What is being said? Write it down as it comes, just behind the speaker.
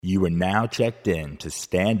You are now checked in to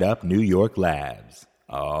Stand Up New York Labs.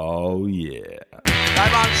 Oh, yeah. They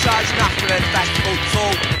won't charge enough for their festival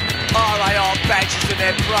talk. RAR badges and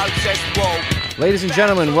their protest wall. Ladies and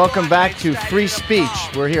gentlemen, welcome back to Free Speech.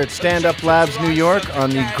 We're here at Stand Up Labs New York on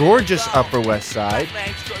the gorgeous Upper West Side.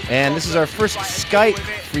 And this is our first Skype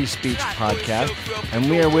Free Speech podcast. And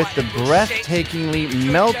we are with the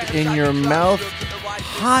breathtakingly melt-in-your-mouth,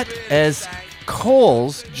 hot as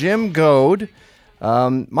coals, Jim Goad.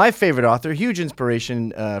 My favorite author, huge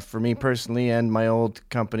inspiration for me personally and my old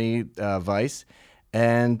company, Vice,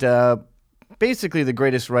 and basically the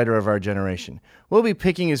greatest writer of our generation. We'll be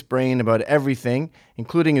picking his brain about everything,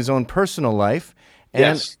 including his own personal life,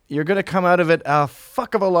 and yes, you're going to come out of it a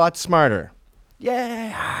fuck of a lot smarter.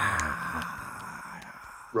 Yeah!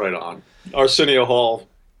 Right on. Arsenio Hall,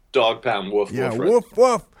 dog pound, woof, yeah, woof. Woof,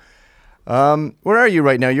 woof. Where are you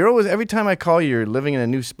right now? You're always, every time I call you, you're living in a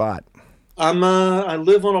new spot. I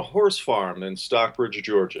live on a horse farm in Stockbridge,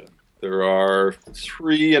 Georgia. There are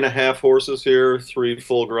 3.5 horses here, 3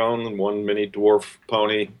 full-grown and 1 mini dwarf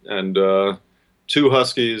pony, and 2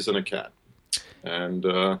 huskies and a cat. And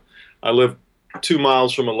I live 2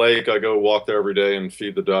 miles from a lake. I go walk there every day and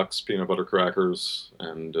feed the ducks peanut butter crackers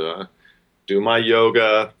and do my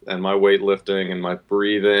yoga and my weightlifting and my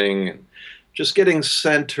breathing and just getting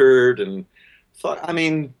centered and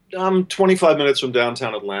I'm 25 minutes from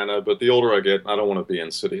downtown Atlanta, but the older I get, I don't want to be in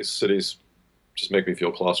cities. Cities just make me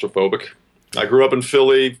feel claustrophobic. I grew up in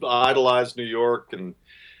Philly, idolized New York, and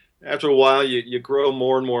after a while, you grow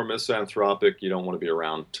more and more misanthropic. You don't want to be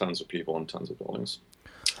around tons of people and tons of buildings.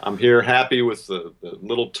 I'm here happy with the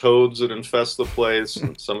little toads that infest the place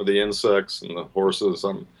and some of the insects and the horses.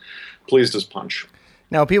 I'm pleased as punch.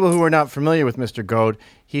 Now, people who are not familiar with Mr. Goad,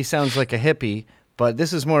 he sounds like a hippie. But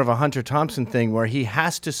this is more of a Hunter Thompson thing where he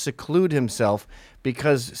has to seclude himself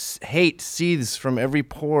because hate seethes from every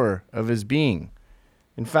pore of his being.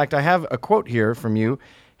 In fact, I have a quote here from you.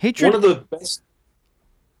 Hatred. One of the best.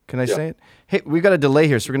 Can I say it? Hey, we got a delay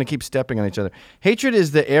here, so we're going to keep stepping on each other. Hatred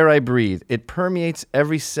is the air I breathe. It permeates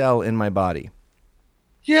every cell in my body.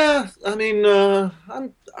 Yeah, I mean,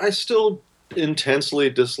 I still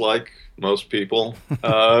intensely dislike most people.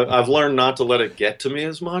 I've learned not to let it get to me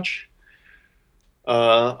as much.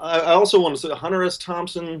 I also want to say Hunter S.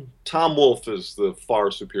 Thompson, Tom Wolfe is the far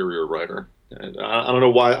superior writer. And I don't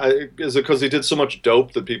know why. Is it because he did so much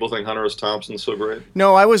dope that people think Hunter S. Thompson's so great?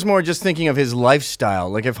 No, I was more just thinking of his lifestyle.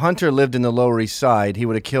 Like if Hunter lived in the Lower East Side, he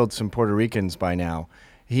would have killed some Puerto Ricans by now.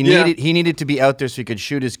 He needed to be out there so he could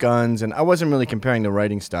shoot his guns. And I wasn't really comparing the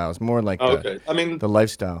writing styles, more like the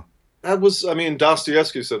lifestyle.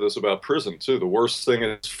 Dostoevsky said this about prison, too. The worst thing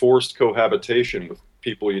is forced cohabitation with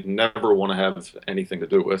people you'd never want to have anything to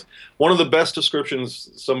do with. One of the best descriptions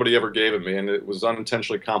somebody ever gave of me, and it was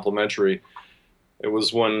unintentionally complimentary, it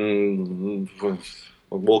was when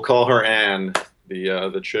we'll call her Anne,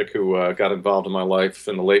 the chick who got involved in my life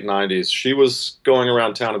in the late 90s. She was going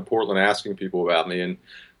around town in Portland asking people about me, and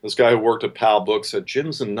this guy who worked at Pal Books said,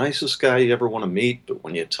 "Jim's the nicest guy you ever want to meet, but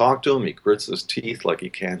when you talk to him, he grits his teeth like he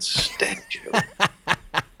can't stand you."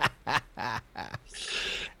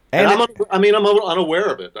 And I'm unaware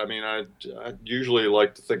of it. I mean, I usually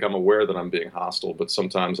like to think I'm aware that I'm being hostile, but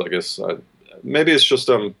sometimes I guess maybe it's just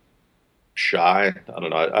I'm shy. I don't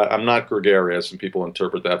know. I'm not gregarious, and people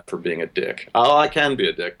interpret that for being a dick. I can be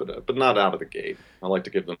a dick, but not out of the gate. I like to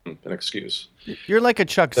give them an excuse. You're like a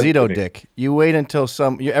Chuck Zito dick. You wait until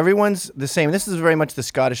everyone's the same. This is very much the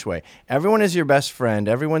Scottish way. Everyone is your best friend.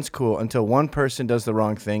 Everyone's cool until one person does the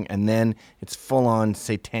wrong thing, and then it's full-on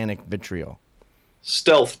satanic vitriol.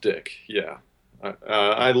 Stealth dick, yeah.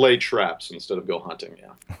 I lay traps instead of go hunting,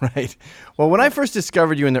 yeah. Right. Well, when I first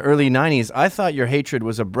discovered you in the early 90s, I thought your hatred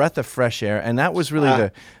was a breath of fresh air, and that was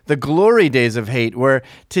really the glory days of hate, where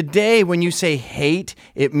today when you say hate,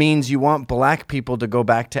 it means you want black people to go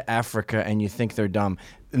back to Africa and you think they're dumb,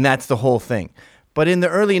 and that's the whole thing. But in the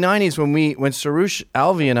early 90s, when Sarush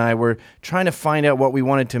Alvi and I were trying to find out what we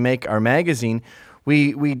wanted to make our magazine,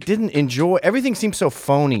 we didn't enjoy, everything seemed so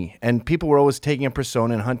phony, and people were always taking a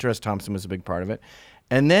persona, and Hunter S. Thompson was a big part of it.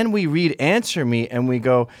 And then we read Answer Me, and we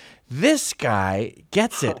go, this guy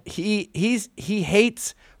gets it. He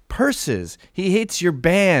hates purses. He hates your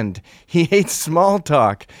band. He hates small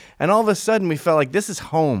talk. And all of a sudden, we felt like this is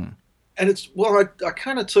home. And I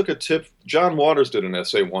kind of took a tip. John Waters did an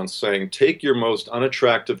essay once saying, take your most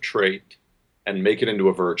unattractive trait and make it into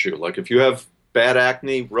a virtue. Like if you have bad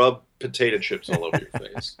acne, rub potato chips all over your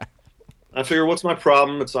face. I figure, what's my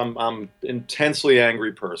problem? It's I'm intensely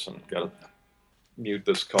angry person. Got to mute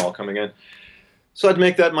this call coming in. So I'd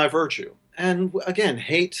make that my virtue. And again,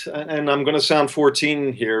 hate, and I'm going to sound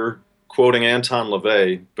 14 here, quoting Anton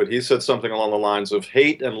LaVey, but he said something along the lines of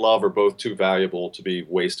hate and love are both too valuable to be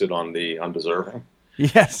wasted on the undeserving.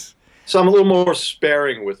 Yes. So I'm a little more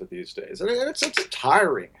sparing with it these days. I mean, it's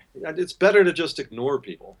tiring. It's better to just ignore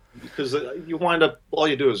people because you wind up, all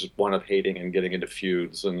you do is wind up hating and getting into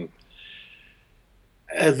feuds. And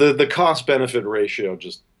the cost-benefit ratio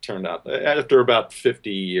just turned out, after about 50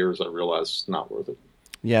 years, I realized it's not worth it.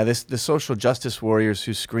 Yeah, the social justice warriors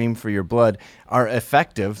who scream for your blood are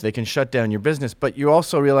effective. They can shut down your business. But you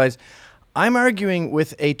also realize I'm arguing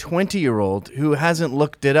with a 20-year-old who hasn't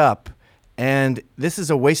looked it up, and this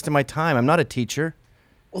is a waste of my time. I'm not a teacher.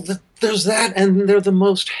 Well, there's that, and they're the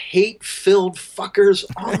most hate-filled fuckers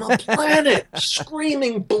on the planet.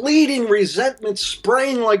 Screaming, bleeding resentment,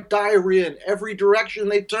 spraying like diarrhea in every direction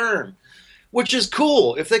they turn, which is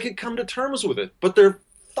cool if they could come to terms with it. But they're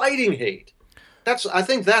fighting hate. I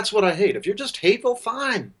think that's what I hate. If you're just hateful,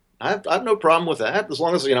 fine. I have no problem with that, as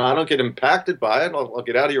long as I don't get impacted by it. I'll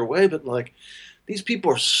get out of your way. But like, these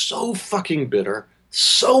people are so fucking bitter,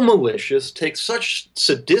 so malicious, take such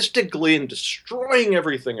sadistic glee in destroying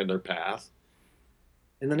everything in their path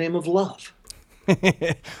in the name of love.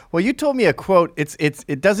 Well, you told me a quote.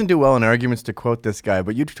 It doesn't do well in arguments to quote this guy,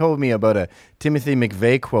 but you told me about a Timothy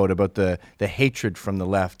McVeigh quote about the hatred from the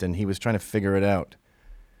left, and he was trying to figure it out.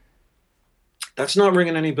 That's not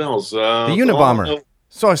ringing any bells. The Unabomber.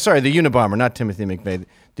 Sorry, the Unabomber, not Timothy McVeigh.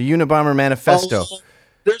 The Unabomber Manifesto.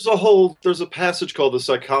 There's a passage called The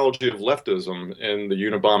Psychology of Leftism in the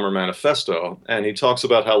Unabomber Manifesto, and he talks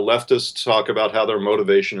about how leftists talk about how their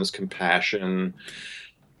motivation is compassion,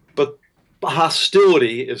 but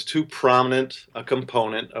hostility is too prominent a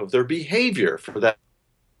component of their behavior. For that,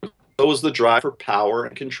 so is the drive for power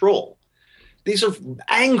and control. These are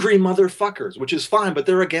angry motherfuckers, which is fine, but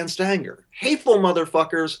they're against anger. Hateful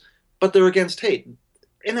motherfuckers, but they're against hate.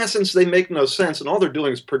 In essence, they make no sense, and all they're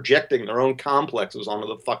doing is projecting their own complexes onto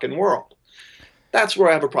the fucking world. That's where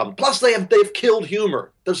I have a problem. Plus, they've killed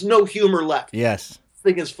humor. There's no humor left. Yes. This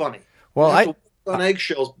thing is funny. Well, I walk on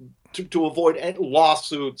eggshells to avoid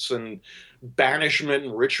lawsuits and banishment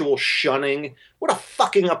and ritual shunning. What a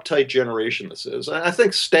fucking uptight generation this is. I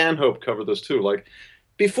think Stanhope covered this too. Like,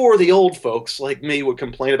 before the old folks like me would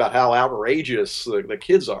complain about how outrageous the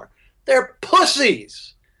kids are, they're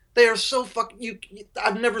pussies. They are so fucking.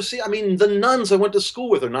 I've never seen. I mean, the nuns I went to school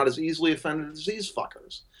with are not as easily offended as these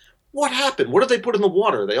fuckers. What happened? What did they put in the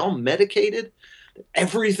water? Are they all medicated?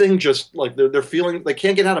 Everything just like they're feeling they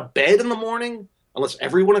can't get out of bed in the morning unless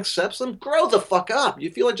everyone accepts them. Grow the fuck up.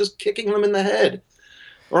 You feel like just kicking them in the head.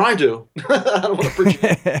 Or I do. I don't want to preach.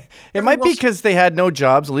 It might be because they had no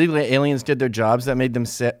jobs. Illegally, aliens did their jobs. That made them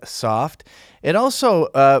soft. It also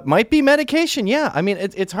might be medication. Yeah. I mean,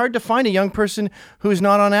 it's hard to find a young person who's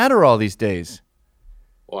not on Adderall these days.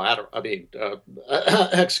 Well,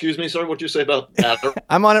 excuse me, sir. What'd you say about Adderall?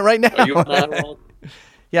 I'm on it right now. Are you on Adderall?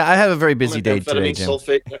 Yeah, I have a very busy day today, Jim.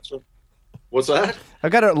 Sulfate, extra. What's that?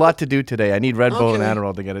 I've got a lot to do today. I need Red Bull and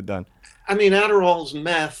Adderall to get it done. I mean, Adderall's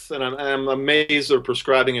meth, and I'm amazed they're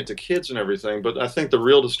prescribing it to kids and everything, but I think the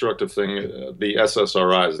real destructive thing, the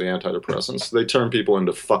SSRIs, the antidepressants, they turn people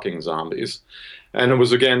into fucking zombies. And it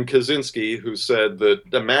was, again, Kaczynski who said that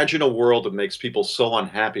imagine a world that makes people so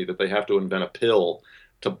unhappy that they have to invent a pill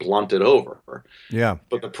to blunt it over. Yeah.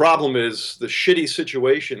 But the problem is the shitty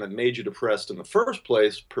situation that made you depressed in the first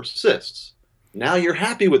place persists. Now you're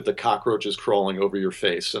happy with the cockroaches crawling over your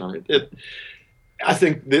face. And I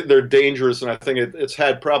think they're dangerous, and I think it's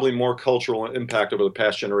had probably more cultural impact over the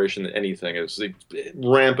past generation than anything. Is the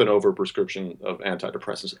rampant overprescription of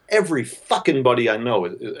antidepressants. Every fucking buddy I know,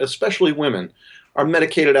 especially women, are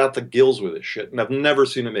medicated out the gills with this shit, and I've never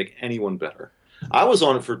seen it make anyone better. I was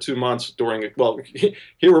on it for 2 months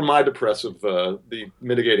here were my depressive, the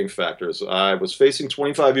mitigating factors. I was facing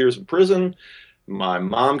 25 years in prison. My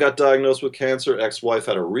mom got diagnosed with cancer. Ex-wife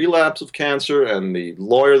had a relapse of cancer, and the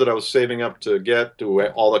lawyer that I was saving up to get, who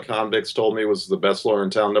all the convicts told me was the best lawyer in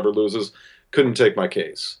town, never loses, couldn't take my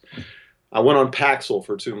case. I went on Paxil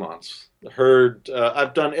for 2 months.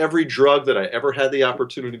 I've done every drug that I ever had the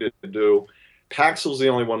opportunity to do. Paxil's the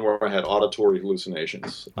only one where I had auditory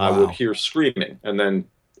hallucinations. Wow. I would hear screaming and then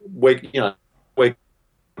wake and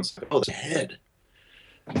say, oh, it's a head.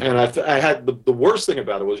 And I had the worst thing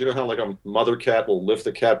about it was, you know how like a mother cat will lift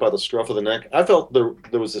the cat by the scruff of the neck? I felt there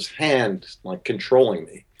was this hand like controlling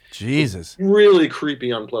me. Jesus. Really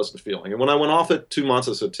creepy, unpleasant feeling. And when I went off it 2 months,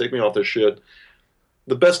 I said, take me off this shit.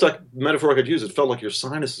 The best metaphor I could use, it felt like your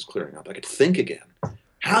sinus is clearing up. I could think again.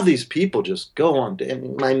 How these people just go on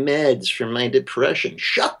my meds for my depression.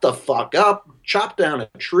 Shut the fuck up. Chop down a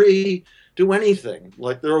tree. Do anything.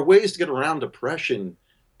 Like there are ways to get around depression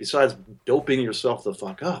besides doping yourself the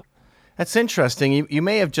fuck up. That's interesting. You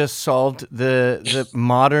may have just solved the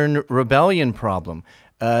modern rebellion problem.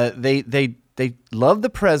 They love the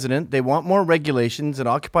president. They want more regulations. At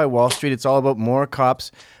Occupy Wall Street, it's all about more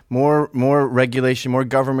cops, more regulation, more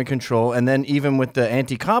government control. And then even with the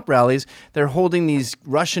anti-cop rallies, they're holding these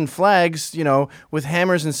Russian flags, with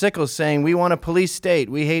hammers and sickles saying, we want a police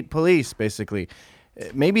state. We hate police, basically.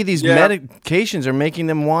 Maybe these medications are making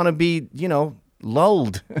them want to be,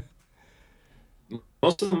 lulled.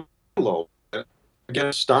 Most of them are lulled. Again,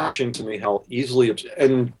 astonishing to me how easily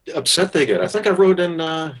upset they get. I think I wrote in,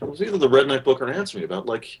 it was either the Redneck book or Answer Me about,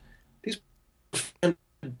 these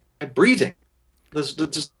breathing. You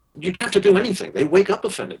don't have to do anything. They wake up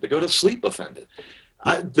offended. They go to sleep offended.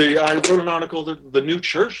 I wrote an article, the new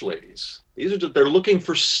church ladies. They're looking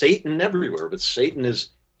for Satan everywhere, but Satan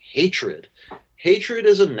is hatred. Hatred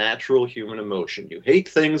is a natural human emotion. You hate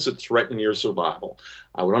things that threaten your survival.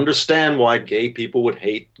 I would understand why gay people would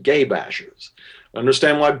hate gay bashers.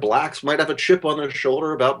 Understand why blacks might have a chip on their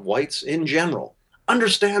shoulder about whites in general.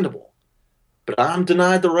 Understandable. But I'm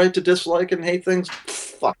denied the right to dislike and hate things?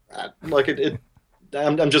 Fuck that.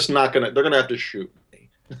 I'm just not going to... They're going to have to shoot me.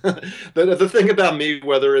 The thing about me,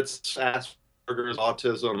 whether it's Asperger's,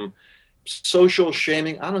 autism, social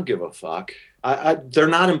shaming, I don't give a fuck. They're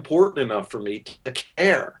not important enough for me to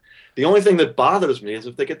care. The only thing that bothers me is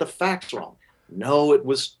if they get the facts wrong. No, it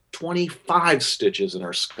was 25 stitches in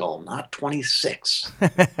her skull, not 26.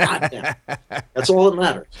 Goddamn. That's all that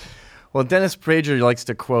matters. Well, Dennis Prager likes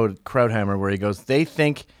to quote Krauthammer where he goes, they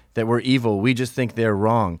think that we're evil. We just think they're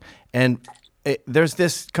wrong. And there's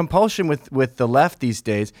this compulsion with the left these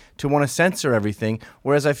days to want to censor everything,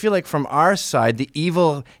 whereas I feel like from our side, the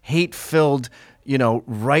evil, hate-filled,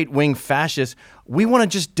 right-wing fascists, we want to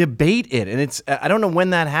just debate it. And I don't know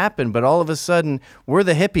when that happened, but all of a sudden, we're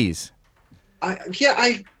the hippies. I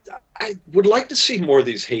would like to see more of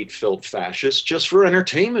these hate-filled fascists just for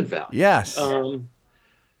entertainment value. Yes. The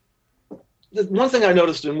one thing I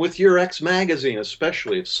noticed, and with your X magazine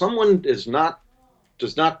especially, if someone does not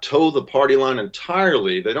toe the party line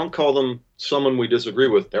entirely, they don't call them someone we disagree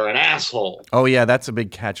with. They're an asshole. Oh, yeah, that's a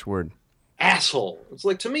big catchword. Asshole. It's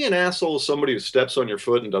to me, an asshole is somebody who steps on your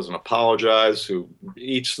foot and doesn't apologize, who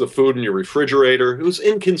eats the food in your refrigerator, who's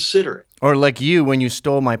inconsiderate. Or like you when you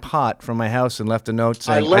stole my pot from my house and left a note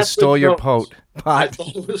saying, I stole your pot. I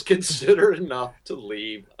thought it was considerate enough to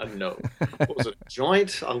leave a note. What was it, a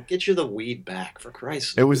joint? I'll get you the weed back, for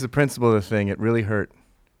Christ's sake. It was the principle of the thing. It really hurt.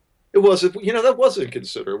 It was, that was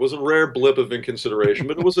inconsiderate. It was a rare blip of inconsideration,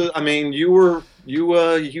 but it was you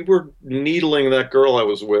were needling that girl I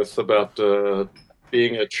was with about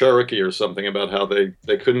being a Cherokee or something, about how they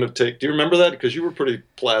couldn't have taken. Do you remember that? Because you were pretty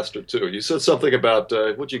plastered too. You said something about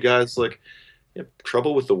what you guys you have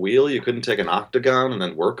trouble with the wheel. You couldn't take an octagon and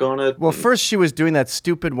then work on it. Well, first she was doing that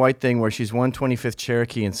stupid white thing where she's 1/25th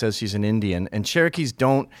Cherokee and says she's an Indian. And Cherokees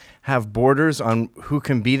don't have borders on who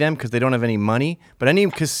can be them because they don't have any money. But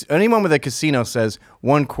anyone with a casino says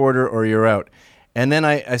 1/4 or you're out. And then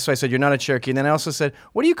so I said, you're not a Cherokee. And then I also said,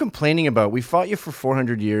 what are you complaining about? We fought you for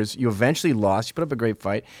 400 years. You eventually lost. You put up a great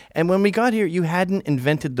fight. And when we got here, you hadn't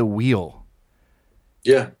invented the wheel.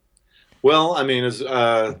 Yeah. Well,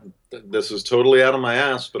 this is totally out of my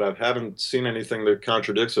ass, but I haven't seen anything that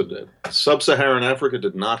contradicts it. Sub-Saharan Africa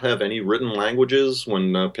did not have any written languages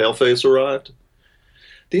when Paleface arrived.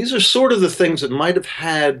 These are sort of the things that might have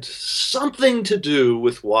had something to do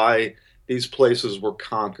with why these places were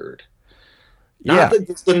conquered.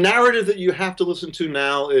 The narrative that you have to listen to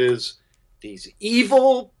now is these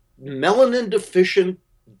evil, melanin-deficient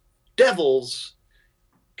devils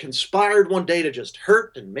conspired one day to just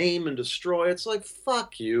hurt and maim and destroy. It's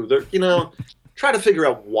fuck you. They're, try to figure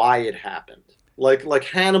out why it happened. Like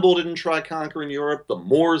Hannibal didn't try conquering Europe. The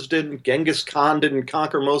Moors didn't. Genghis Khan didn't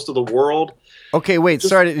conquer most of the world. Okay, wait.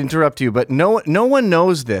 Sorry to interrupt you, but no one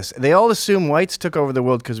knows this. They all assume whites took over the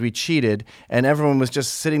world because we cheated, and everyone was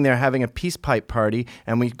just sitting there having a peace pipe party,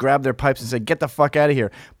 and we grabbed their pipes and said, "Get the fuck out of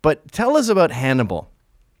here." But tell us about Hannibal.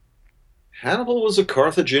 Hannibal was a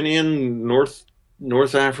Carthaginian North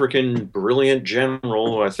African brilliant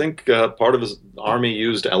general. I think part of his army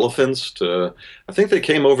used elephants I think they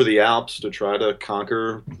came over the Alps to try to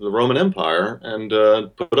conquer the Roman Empire and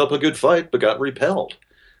put up a good fight, but got repelled.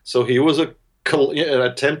 So he was an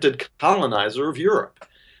attempted colonizer of Europe.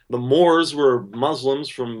 The Moors were Muslims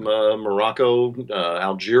from Morocco,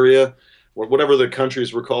 Algeria, or whatever the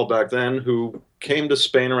countries were called back then, who came to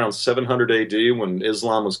Spain around 700 AD when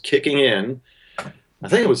Islam was kicking in. I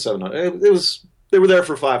think it was 700. They were there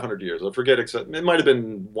for 500 years. I forget, except it might have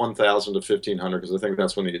been 1,000 to 1,500 because I think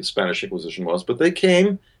that's when the Spanish Inquisition was. But they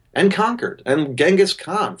came and conquered. And Genghis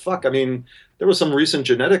Khan, fuck, I mean, there was some recent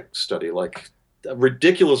genetic study, like a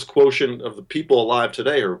ridiculous quotient of the people alive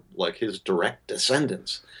today are like his direct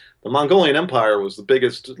descendants. The Mongolian Empire was the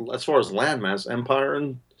biggest, as far as landmass, empire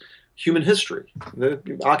in human history. They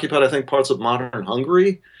occupied, I think, parts of modern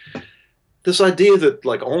Hungary. This idea that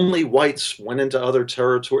like only whites went into other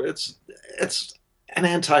territory, it's an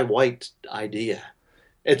anti-white idea.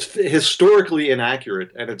 It's historically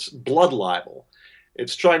inaccurate and it's blood libel.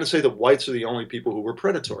 It's trying to say that whites are the only people who were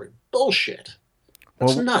predatory. Bullshit.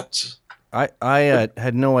 That's nuts. I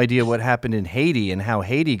had no idea what happened in Haiti and how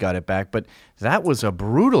Haiti got it back, but that was a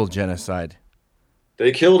brutal genocide.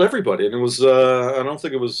 They killed everybody, and it was, I don't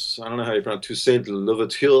think it was, I don't know how you pronounce Toussaint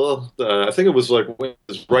Louverture. I think it was like, when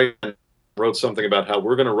he was wrote something about how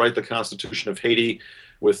we're going to write the Constitution of Haiti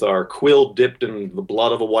with our quill dipped in the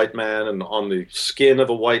blood of a white man and on the skin of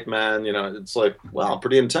a white man. You know, it's like, wow,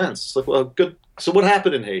 pretty intense. It's like, well, good. So what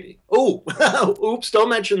happened in Haiti? Oh, oops, don't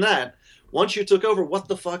mention that. Once you took over, what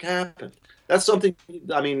the fuck happened? That's something,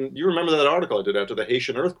 I mean, you remember that article I did after the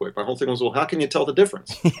Haitian earthquake. My whole thing was, well, how can you tell the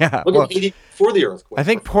difference? Yeah. Look at Haiti before the earthquake. I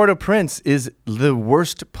think Port-au-Prince is the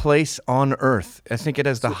worst place on earth. I think it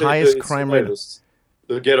has the highest crime rate.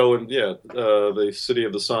 The ghetto and, the City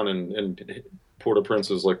of the Sun and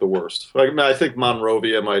Port-au-Prince is like the worst. I think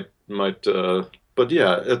Monrovia might, but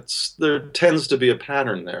yeah, there tends to be a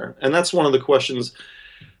pattern there. And that's one of the questions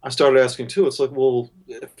I started asking too. It's like, well,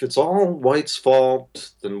 if it's all whites' fault,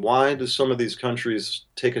 then why do some of these countries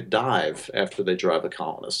take a dive after they drive the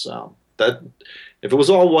colonists out? That if it was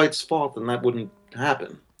all whites' fault, then that wouldn't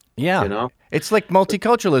happen. Yeah, you know, it's like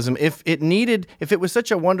multiculturalism. If it was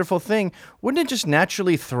such a wonderful thing, wouldn't it just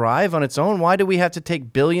naturally thrive on its own? Why do we have to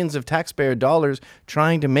take billions of taxpayer dollars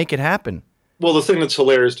trying to make it happen? Well, the thing that's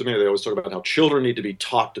hilarious to me, they always talk about how children need to be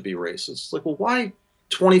taught to be racist. It's like, well, why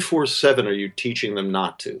 24/7 are you teaching them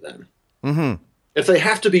not to then? Mm-hmm. If they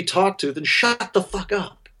have to be taught to, then shut the fuck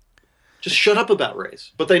up. Just shut up about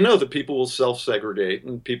race. But they know that people will self-segregate,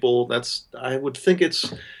 and I would think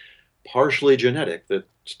it's partially genetic, that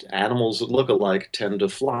animals that look alike tend to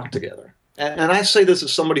flock together. And I say this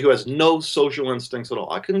as somebody who has no social instincts at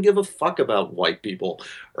all. I couldn't give a fuck about white people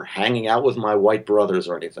or hanging out with my white brothers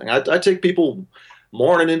or anything. I take people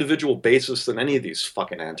more on an individual basis than any of these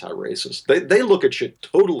fucking anti-racists. They look at shit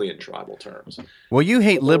totally in tribal terms. Well, you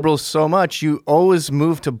hate liberals so much, you always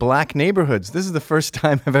move to black neighborhoods. This is the first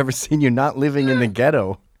time I've ever seen you not living in the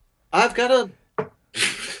ghetto. I've got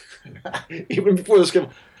even before this came,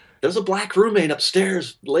 there's a black roommate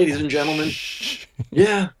upstairs, ladies and gentlemen.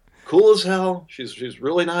 Yeah, cool as hell. She's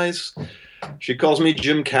really nice. She calls me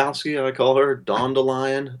Jim Kowski. I call her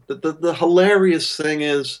Dandelion. The hilarious thing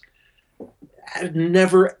is, had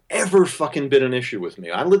never, ever fucking been an issue with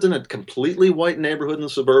me. I lived in a completely white neighborhood in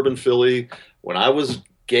suburban Philly when I was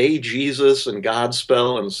gay Jesus and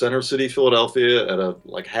Godspell in Center City, Philadelphia at a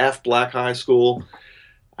like half black high school.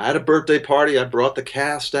 I had a birthday party. I brought the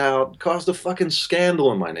cast out, caused a fucking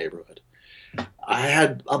scandal in my neighborhood. I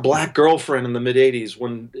had a black girlfriend in the mid-'80s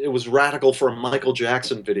when it was radical for a Michael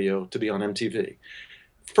Jackson video to be on MTV.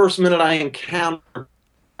 First minute I encountered,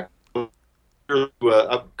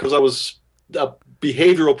 because I was a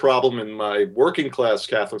behavioral problem in my working class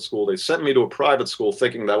Catholic school. They sent me to a private school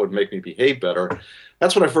thinking that would make me behave better.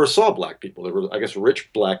 That's when I first saw black people. They were, I guess,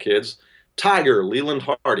 rich black kids. Tiger, Leland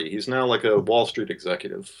Hardy, he's now like a Wall Street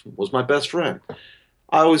executive, was my best friend.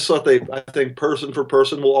 I always thought I think person for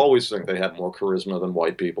person will always think they have more charisma than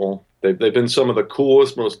white people. They've been some of the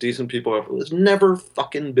coolest, most decent people ever. There's never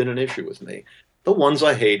fucking been an issue with me. The ones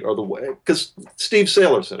I hate are the way, because Steve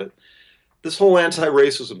Saylor said it. This whole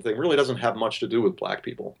anti-racism thing really doesn't have much to do with black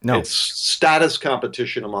people. No. It's status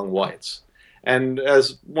competition among whites. And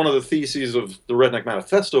as one of the theses of the Redneck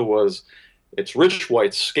Manifesto was, it's rich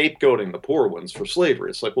whites scapegoating the poor ones for slavery.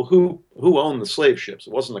 It's like, well, who owned the slave ships?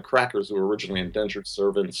 It wasn't the crackers who were originally indentured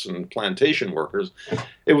servants and plantation workers.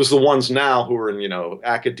 It was the ones now who are in,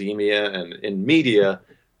 academia and in media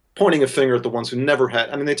pointing a finger at the ones who never had.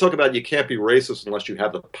 I mean, they talk about you can't be racist unless you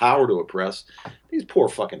have the power to oppress. These poor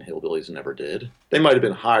fucking hillbillies never did. They might have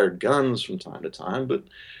been hired guns from time to time, but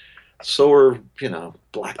so are,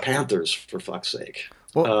 Black Panthers, for fuck's sake.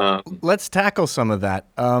 Well, let's tackle some of that.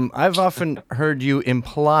 I've often heard you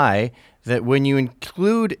imply that when you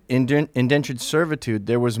include indentured servitude,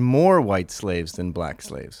 there was more white slaves than black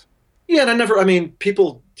slaves. Yeah, and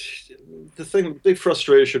people, the big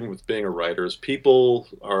frustration with being a writer is people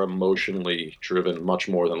are emotionally driven much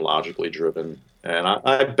more than logically driven. And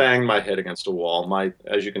I banged my head against a wall.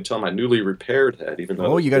 As you can tell, my newly repaired head, even though...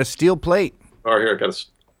 Oh, you got a steel plate. Oh, here, I got a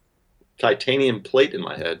titanium plate in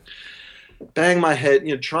my head. bang my head,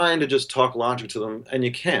 trying to just talk logic to them, and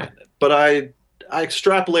you can't. But I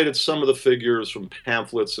extrapolated some of the figures from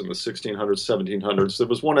pamphlets in the 1600s, 1700s. There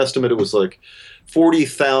was one estimate, it was like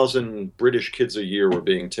 40,000 British kids a year were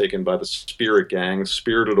being taken by the spirit gangs,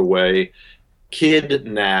 spirited away,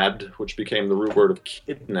 kidnapped, which became the root word of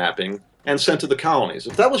kidnapping, and sent to the colonies.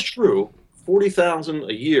 If that was true, 40,000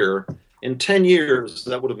 a year, in 10 years,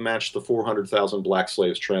 that would have matched the 400,000 black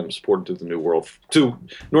slaves transported to the New World, to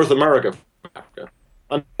North America from Africa.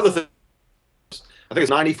 Another thing, I think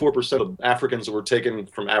it's 94% of Africans that were taken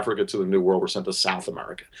from Africa to the New World were sent to South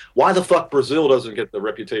America. Why the fuck Brazil doesn't get the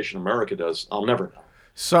reputation America does, I'll never know.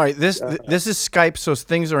 Sorry, this is Skype, so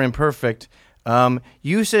things are imperfect.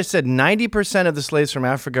 You said 90% of the slaves from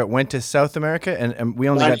Africa went to South America, and we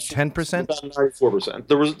only got 10%? About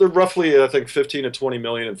 94%. There roughly, I think, 15 to 20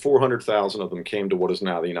 million, and 400,000 of them came to what is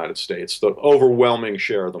now the United States. The overwhelming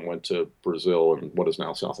share of them went to Brazil and what is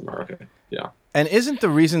now South America. Yeah. And isn't the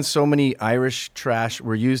reason so many Irish trash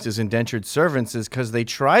were used as indentured servants is because they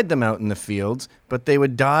tried them out in the fields, but they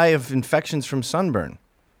would die of infections from sunburn?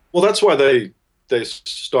 Well, that's why they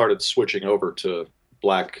started switching over to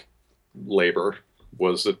black labor,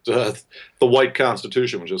 was that the white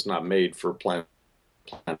Constitution was just not made for plantation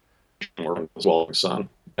or swallowing sun.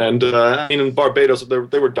 And in Barbados,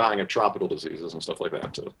 they were dying of tropical diseases and stuff like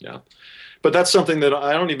that too. Yeah, but that's something that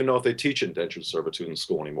I don't even know if they teach indentured servitude in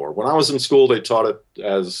school anymore. When I was in school, they taught it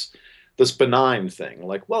as this benign thing,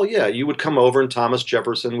 like, well, yeah, you would come over and Thomas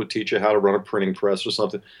Jefferson would teach you how to run a printing press or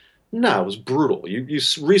something. No, it was brutal. You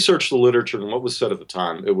research the literature and what was said at the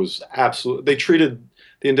time. It was absolute. They treated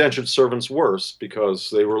the indentured servants worse because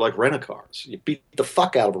they were like rent-a-cars. You beat the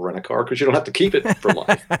fuck out of a rent-a-car because you don't have to keep it for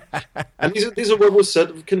life. And these are what was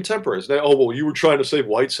said of contemporaries. Well, you were trying to say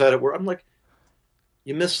whites had it. Where I'm like,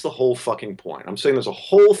 you missed the whole fucking point. I'm saying there's a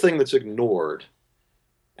whole thing that's ignored.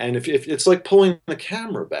 And if it's like pulling the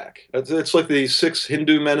camera back. It's like the 6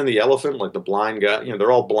 Hindu men and the elephant, like the blind guy.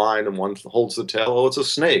 They're all blind, and one holds the tail. Oh, it's a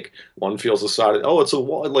snake. One feels the side. Oh, it's a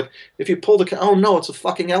wall. Like if you pull the oh no, it's a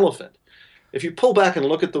fucking elephant. If you pull back and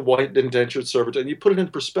look at the white indentured servitude and you put it in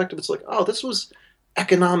perspective, it's like, oh, this was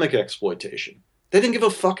economic exploitation. They didn't give a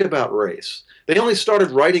fuck about race. They only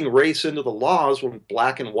started writing race into the laws when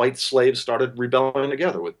black and white slaves started rebelling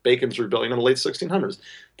together, with Bacon's Rebellion in the late 1600s.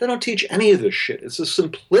 They don't teach any of this shit. It's a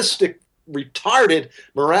simplistic, retarded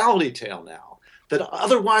morality tale now that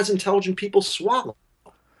otherwise intelligent people swallow.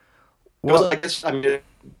 Well, I guess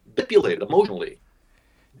manipulated emotionally.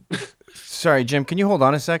 Sorry, Jim, can you hold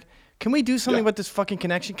on a sec? Can we do something about this fucking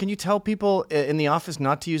connection? Can you tell people in the office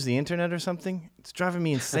not to use the internet or something? It's driving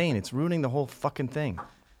me insane. It's ruining the whole fucking thing.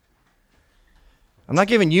 I'm not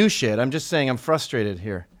giving you shit. I'm just saying I'm frustrated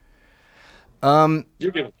here. You're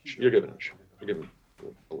giving shit. You're giving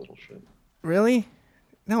a little shit. Really?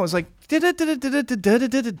 No, it's like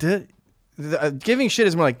giving shit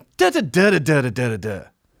is more like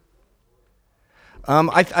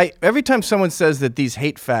I every time someone says that these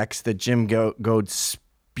hate facts that Jim Goad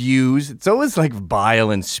spews, it's always like bile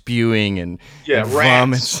and spewing and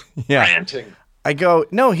vomits. Ranting. I go,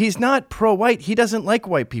 no, he's not pro-white. He doesn't like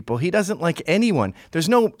white people. He doesn't like anyone. There's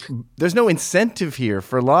no incentive here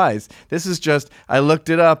for lies. This is just, I looked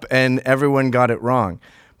it up and everyone got it wrong.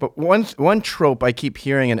 But one trope I keep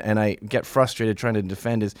hearing and I get frustrated trying to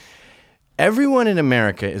defend is everyone in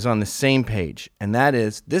America is on the same page, and that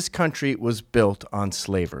is this country was built on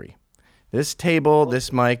slavery. This table,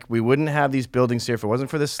 this mic, we wouldn't have these buildings here if it wasn't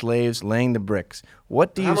for the slaves laying the bricks.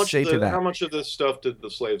 What do you say to that? How much of this stuff did the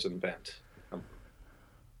slaves invent?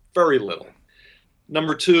 Very little.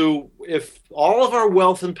 Number two, if all of our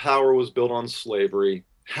wealth and power was built on slavery,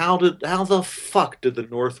 how the fuck did the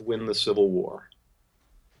North win the Civil War?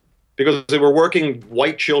 Because they were working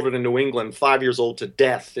white children in New England, 5 years old, to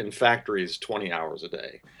death in factories 20 hours a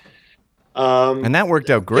day. And that worked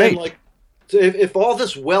out great. If all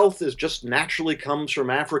this wealth is just naturally comes from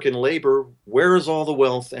African labor, where is all the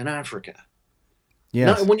wealth in Africa?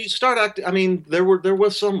 Yes. Now, when you start acting, there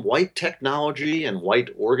was some white technology and white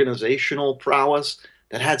organizational prowess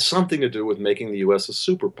that had something to do with making the U.S. a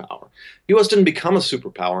superpower. The U.S. didn't become a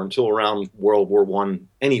superpower until around World War I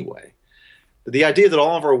anyway. The idea that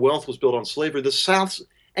all of our wealth was built on slavery,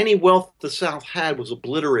 any wealth the South had was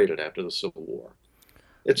obliterated after the Civil War.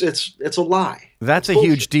 It's a lie. That's a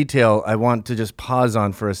huge detail I want to just pause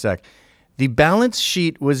on for a sec. The balance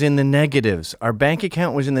sheet was in the negatives. Our bank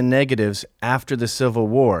account was in the negatives after the Civil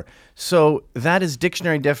War. So that is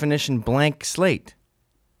dictionary definition blank slate.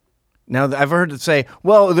 Now, I've heard it say,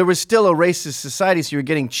 well, there was still a racist society, so you're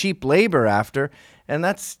getting cheap labor after, and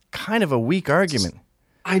that's kind of a weak argument.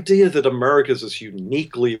 Idea that America is this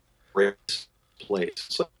uniquely racist place.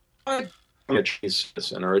 So a Chinese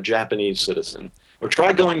citizen or a Japanese citizen, or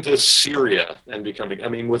try going to Syria and becoming, I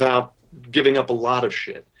mean, without giving up a lot of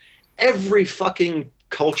shit. Every fucking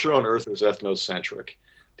culture on earth is ethnocentric.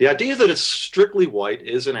 The idea that it's strictly white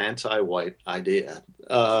is an anti-white idea.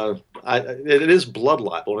 It is blood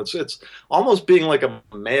libel. It's almost being like a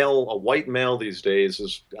white male these days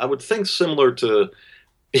is, I would think, similar to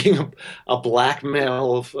being a black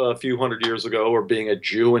male a few hundred years ago, or being a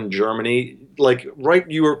Jew in Germany. Like, right,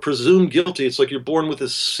 you are presumed guilty. It's like you're born with a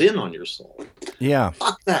sin on your soul. Yeah.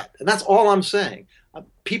 Fuck that. And that's all I'm saying.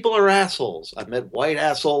 People are assholes. I've met white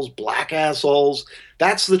assholes, black assholes.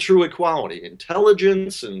 That's the true equality.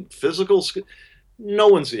 Intelligence and physical skill. No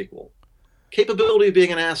one's equal. Capability of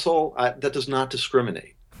being an asshole, that does not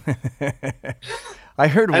discriminate. I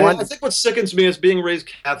heard one. I think what sickens me is being raised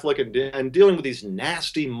Catholic and dealing with these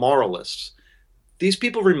nasty moralists. These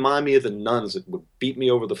people remind me of the nuns that would beat me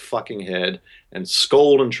over the fucking head and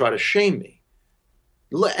scold and try to shame me.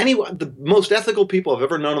 The most ethical people I've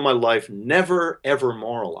ever known in my life never, ever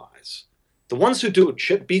moralize. The ones who do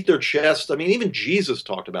it beat their chest. I mean, even Jesus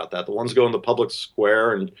talked about that. The ones who go in the public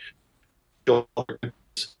square and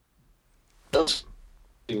and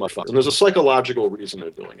there's a psychological reason they're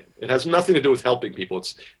doing it. It has nothing to do with helping people.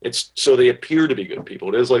 It's so they appear to be good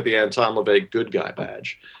people. It is like the Anton LaVey good guy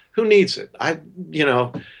badge. Who needs it?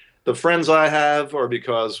 The friends I have are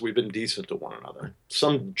because we've been decent to one another.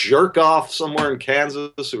 Some jerk off somewhere in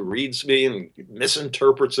Kansas who reads me and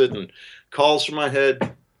misinterprets it and calls from my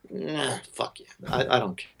head. Fuck you. I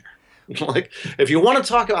don't care. Like, if you want to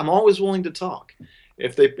talk, I'm always willing to talk.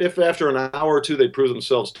 If after an hour or two they prove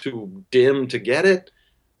themselves too dim to get it,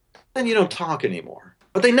 then you don't talk anymore.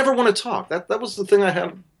 But they never want to talk. That was the thing I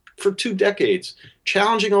had for 2 decades,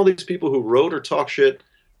 challenging all these people who wrote or talk shit.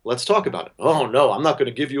 Let's talk about it. Oh, no, I'm not going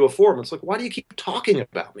to give you a forum. It's like, why do you keep talking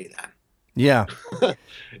about me then? Yeah.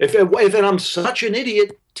 if I'm such an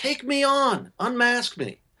idiot, take me on. Unmask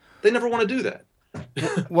me. They never want to do that.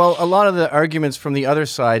 Well, a lot of the arguments from the other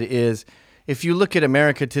side is, if you look at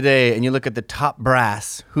America today and you look at the top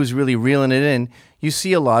brass, who's really reeling it in, you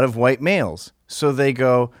see a lot of white males. So they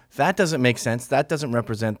go, that doesn't make sense. That doesn't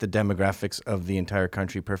represent the demographics of the entire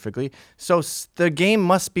country perfectly. So the game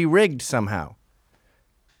must be rigged somehow.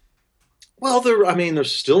 Well,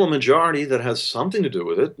 there's still a majority that has something to do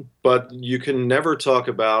with it, but you can never talk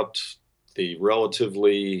about the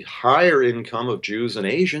relatively higher income of Jews and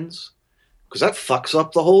Asians, because that fucks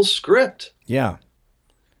up the whole script. Yeah.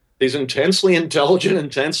 These intensely intelligent,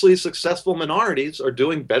 intensely successful minorities are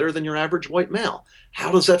doing better than your average white male.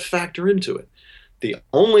 How does that factor into it? The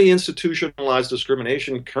only institutionalized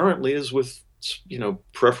discrimination currently is with,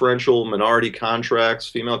 preferential minority contracts,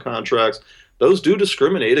 female contracts. Those do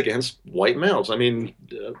discriminate against white males. I mean,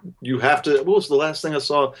 you have to, what was the last thing I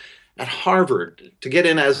saw? At Harvard, to get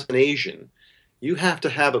in as an Asian, you have to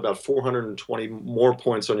have about 420 more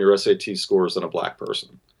points on your SAT scores than a black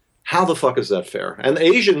person. How the fuck is that fair? And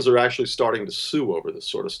Asians are actually starting to sue over this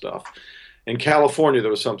sort of stuff. In California,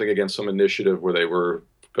 there was something against some initiative where they were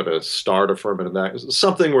going to start affirmative action,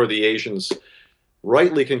 something where the Asians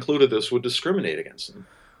rightly concluded this would discriminate against them.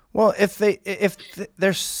 Well, if they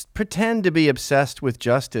pretend to be obsessed with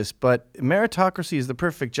justice, but meritocracy is the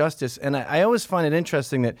perfect justice. And I always find it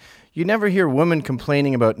interesting that you never hear women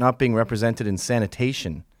complaining about not being represented in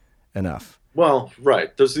sanitation enough. Well,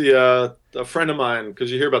 right. There's a friend of mine,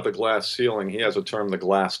 because you hear about the glass ceiling, he has a term, the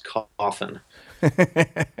glass coffin.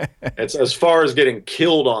 It's as far as getting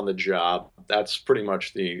killed on the job, that's pretty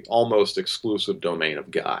much the almost exclusive domain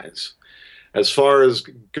of guys. As far as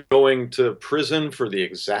going to prison for the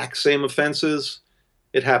exact same offenses,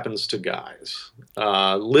 it happens to guys.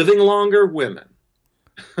 Living longer, women.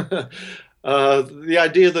 The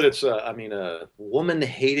idea that it's a woman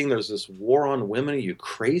hating, there's this war on women. Are you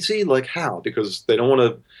crazy? Like, how? Because they don't want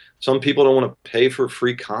to, some people don't want to pay for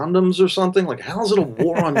free condoms or something. Like, how is it a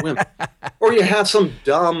war on women? Or you have some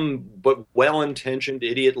dumb but well-intentioned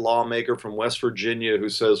idiot lawmaker from West Virginia who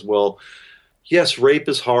says, well, yes, rape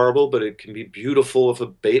is horrible, but it can be beautiful if a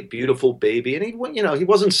beautiful baby. And he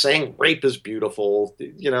wasn't saying rape is beautiful.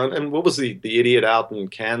 And what was the idiot out in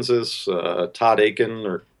Kansas, Todd Aiken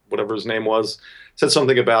or whatever his name was, said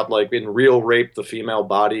something about, like, in real rape, the female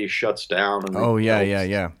body shuts down. And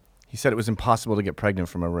yeah. He said it was impossible to get pregnant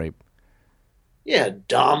from a rape. Yeah,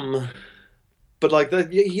 dumb. But, like,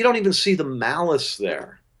 you don't even see the malice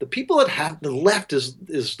there. The people that have the left is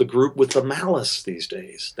the group with the malice these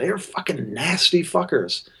days. They are fucking nasty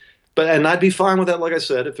fuckers. And I'd be fine with that, like I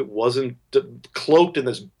said, if it wasn't cloaked in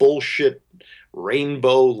this bullshit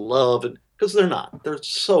rainbow love, because they're not. They're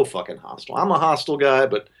so fucking hostile. I'm a hostile guy,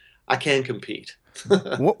 but I can't compete.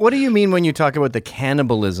 What do you mean when you talk about the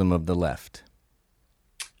cannibalism of the left?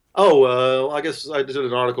 Oh, I guess I did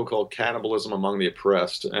an article called "Cannibalism Among the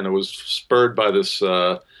Oppressed," and it was spurred by this.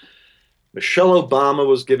 Michelle Obama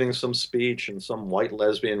was giving some speech, and some white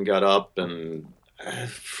lesbian got up, and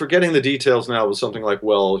forgetting the details now, was something like,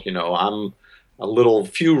 "Well, I'm a little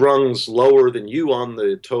few rungs lower than you on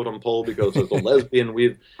the totem pole because as a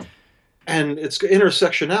lesbian, and it's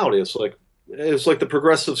intersectionality. It's like the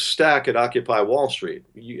progressive stack at Occupy Wall Street.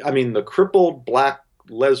 The crippled black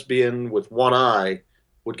lesbian with one eye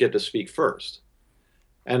would get to speak first.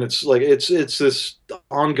 And it's this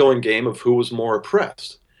ongoing game of who was more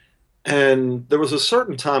oppressed. And there was a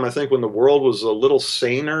certain time, I think, when the world was a little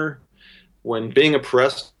saner, when being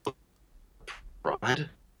oppressed pride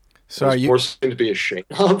was more something to be ashamed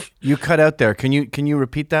of. You cut out there. Can you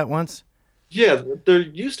repeat that once? Yeah, there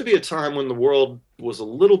used to be a time when the world was a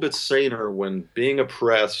little bit saner, when being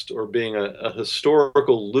oppressed or being a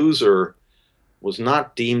historical loser was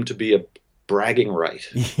not deemed to be a bragging right.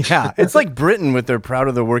 Yeah, it's like Britain with their proud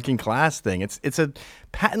of the working class thing. It's a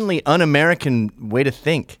patently un-American way to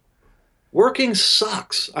think. Working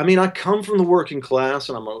sucks. I come from the working class,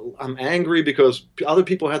 and I'm angry because other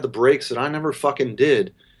people had the breaks that I never fucking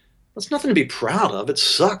did. That's nothing to be proud of. It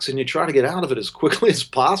sucks, and you try to get out of it as quickly as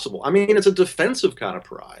possible. It's a defensive kind of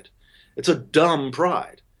pride. It's a dumb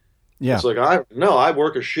pride. Yeah. It's like, I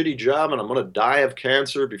work a shitty job, and I'm going to die of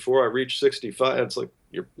cancer before I reach 65. It's like,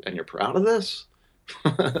 you're proud of this?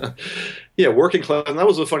 Yeah, working class. And that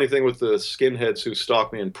was the funny thing with the skinheads who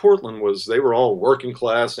stalked me in Portland, was they were all working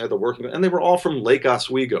class, and they were all from Lake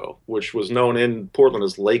Oswego, which was known in Portland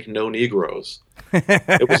as Lake No Negroes.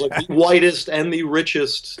 It was like the whitest and the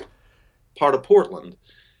richest part of Portland.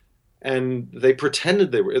 And they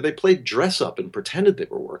pretended they played dress up and pretended they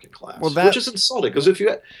were working class, which is insulting, because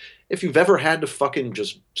if you've ever had to fucking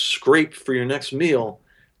just scrape for your next meal,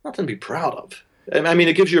 nothing to be proud of.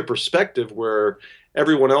 It gives you a perspective where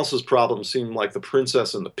everyone else's problems seem like the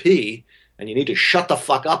princess and the pea, and you need to shut the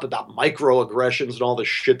fuck up about microaggressions and all this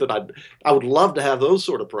shit that I would love to have those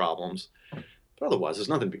sort of problems. But otherwise, there's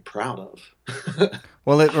nothing to be proud of.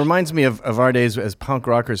 Well, it reminds me of our days as punk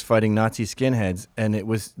rockers fighting Nazi skinheads, and it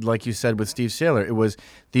was, like you said with Steve Saylor, it was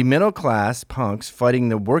the middle-class punks fighting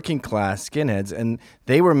the working-class skinheads, and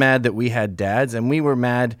they were mad that we had dads, and we were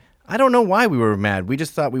mad. I don't know why we were mad. We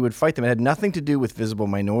just thought we would fight them. It had nothing to do with visible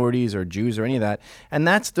minorities or Jews or any of that. And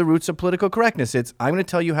that's the roots of political correctness. It's, I'm going to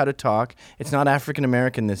tell you how to talk. It's not African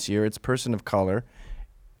American this year. It's person of color.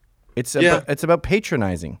 It's about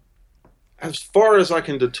patronizing. As far as I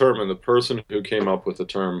can determine, the person who came up with the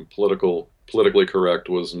term politically correct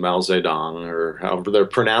was Mao Zedong, or however they're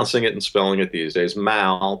pronouncing it and spelling it these days.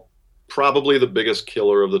 Mao, probably the biggest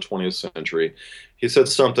killer of the 20th century. He said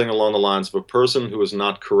something along the lines of, a person who is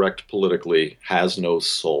not correct politically has no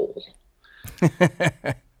soul.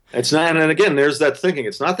 It's not, and again, there's that thinking.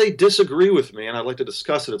 It's not they disagree with me and I'd like to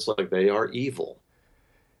discuss it. It's like they are evil.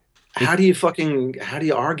 How do you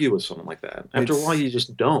argue with someone like that? After a while, you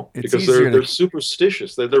just don't, because they're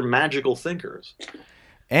superstitious. They're magical thinkers.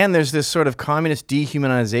 And there's this sort of communist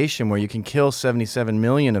dehumanization where you can kill 77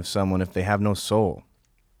 million of someone if they have no soul.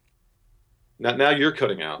 Now you're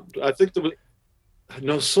cutting out. I think there was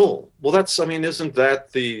no soul. Well, isn't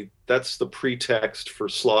that that's the pretext for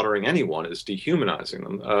slaughtering anyone, is dehumanizing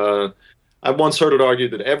them? I once heard it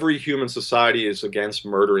argued that every human society is against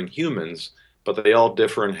murdering humans, but they all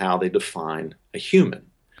differ in how they define a human.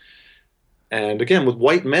 And again, with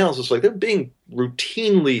white males, it's like they're being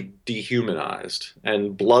routinely dehumanized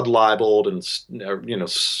and blood libeled and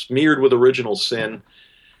smeared with original sin.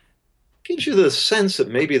 Gives you the sense that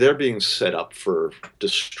maybe they're being set up for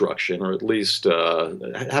destruction, or at least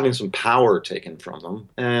having some power taken from them.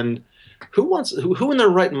 And who in their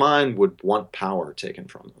right mind would want power taken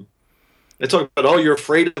from them? They talk about, you're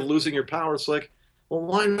afraid of losing your power. It's like, well,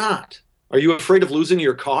 why not? Are you afraid of losing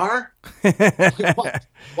your car?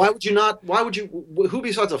 Why would you not? Who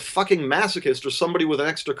besides a fucking masochist or somebody with an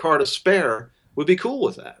extra car to spare would be cool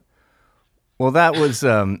with that? Well, that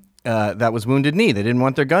was Wounded Knee. They didn't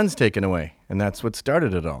want their guns taken away, and that's what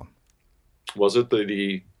started it all. Was it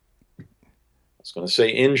I was going to say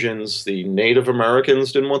Indians, the Native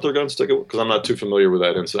Americans didn't want their guns taken away? Because I'm not too familiar with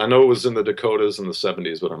that incident. I know it was in the Dakotas in the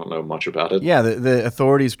 70s, but I don't know much about it. Yeah, the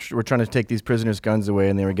authorities were trying to take these prisoners' guns away,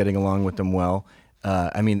 and they were getting along with them well.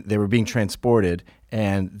 They were being transported,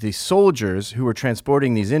 and the soldiers who were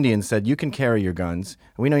transporting these Indians said, you can carry your guns.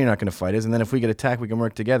 We know you're not going to fight us, and then if we get attacked, we can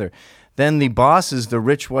work together. Then the bosses, the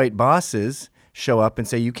rich white bosses, show up and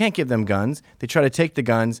say, you can't give them guns. They try to take the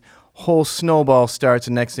guns. Whole snowball starts,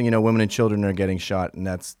 and next thing you know, women and children are getting shot, and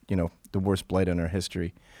that's, the worst blight on our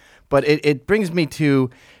history. But it brings me to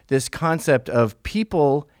this concept of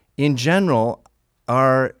people in general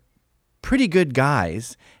are pretty good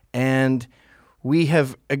guys, and we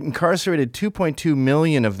have incarcerated 2.2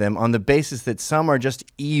 million of them on the basis that some are just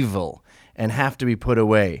evil and have to be put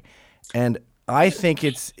away. And I think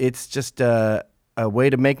it's just a way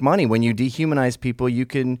to make money. When you dehumanize people, you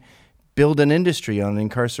can build an industry on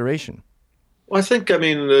incarceration. Well, I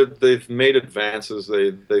mean, they've made advances.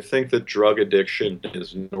 They think that drug addiction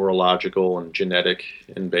is neurological and genetic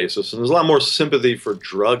in basis. And there's a lot more sympathy for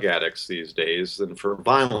drug addicts these days than for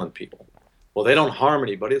violent people. Well, they don't harm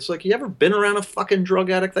anybody. It's like, you ever been around a fucking drug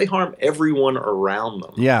addict? They harm everyone around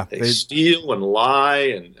them. Yeah. They steal and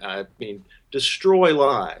lie and, destroy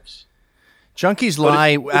lives. Junkies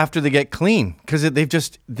lie after they get clean because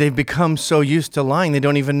they've become so used to lying they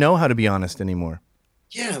don't even know how to be honest anymore.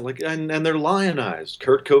 Yeah, and they're lionized.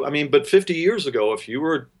 But 50 years ago, if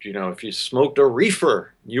you smoked a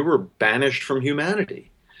reefer, you were banished from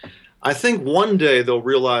humanity. I think one day they'll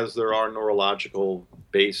realize there are neurological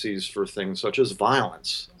bases for things such as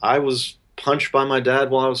violence. I was punched by my dad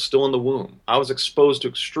while I was still in the womb. I was exposed to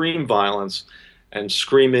extreme violence and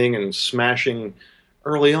screaming and smashing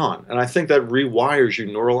early on. And I think that rewires you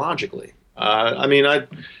neurologically.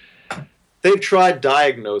 They've tried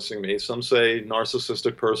diagnosing me. Some say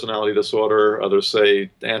narcissistic personality disorder. Others say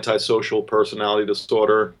antisocial personality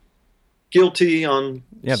disorder. Guilty on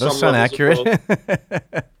those sound accurate.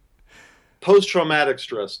 Post-traumatic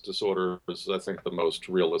stress disorder is, I think, the most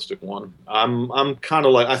realistic one. I'm kind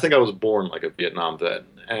of like, I think I was born like a Vietnam vet.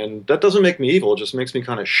 And that doesn't make me evil. It just makes me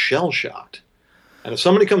kind of shell-shocked. And if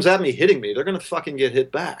somebody comes at me hitting me, they're going to fucking get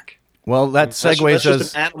hit back. Well, that segues us. That's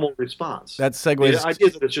just an animal response. That segues. The idea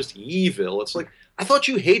that it's just evil. It's like, I thought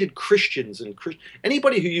you hated Christians and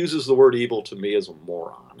anybody who uses the word evil to me is a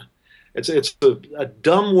moron. It's a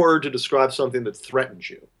dumb word to describe something that threatens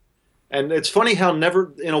you. And it's funny how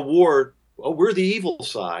never in a war, we're the evil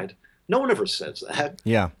side. No one ever says that.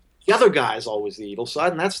 Yeah. The other guy's always the evil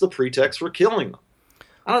side, and that's the pretext for killing them.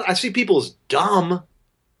 I see people as dumb.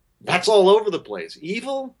 That's all over the place.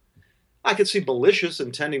 Evil? I could see malicious,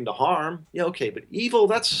 intending to harm. Yeah, okay, but evil,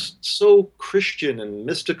 that's so Christian and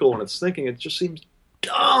mystical in its thinking. It just seems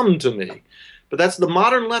dumb to me. But that's the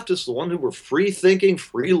modern leftists, the one who were free-thinking,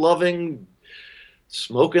 free-loving,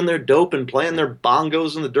 smoking their dope and playing their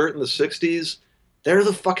bongos in the dirt in the 60s. They're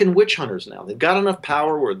the fucking witch hunters now. They've got enough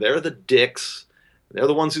power where they're the dicks. They're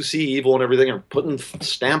the ones who see evil and everything and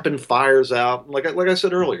stamping fires out. Like I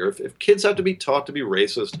said earlier, if kids have to be taught to be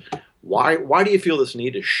racist, why do you feel this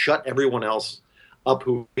need to shut everyone else up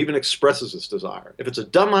who even expresses this desire? If it's a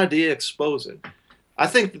dumb idea, expose it. I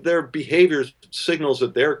think their behavior signals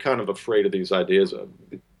that they're kind of afraid of these ideas,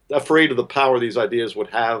 afraid of the power these ideas would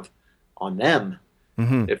have on them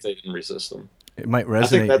if they didn't resist them. It might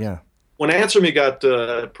resonate, yeah. When Answer Me got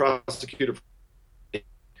prosecuted,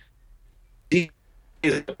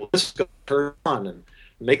 this got turned on and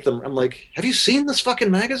make them. I'm like, have you seen this fucking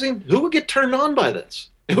magazine? Who would get turned on by this?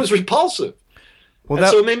 It was repulsive. Well,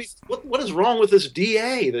 so it made me. What is wrong with this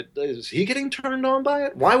DA? Is he getting turned on by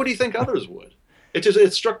it? Why would he think others would?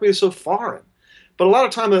 It struck me as so foreign. But a lot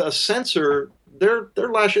of time, a censor, they're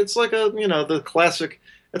lash. It's like the classic.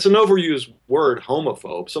 It's an overused word,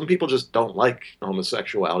 homophobe. Some people just don't like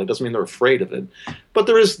homosexuality. It doesn't mean they're afraid of it. But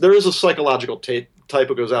there is a psychological type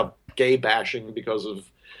that goes out gay bashing because of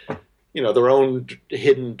their own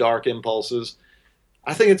hidden dark impulses.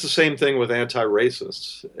 I think it's the same thing with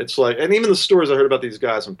anti-racists. It's like, and even the stories I heard about these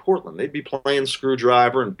guys in Portland, they'd be playing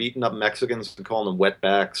screwdriver and beating up Mexicans and calling them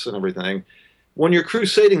wetbacks and everything. When you're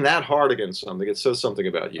crusading that hard against something, it says something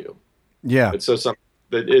about you. Yeah, it says something.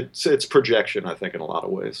 It's projection, I think, in a lot of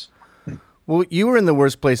ways. Well, you were in the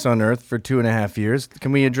worst place on earth for 2.5 years.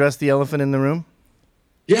 Can we address the elephant in the room?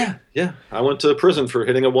 Yeah. I went to prison for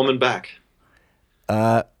hitting a woman back.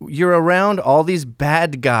 You're around all these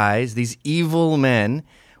bad guys, these evil men.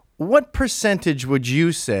 What percentage would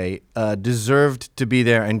you say deserved to be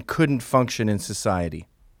there and couldn't function in society?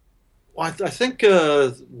 Well, I think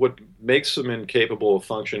what makes them incapable of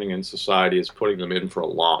functioning in society is putting them in for a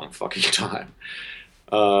long fucking time.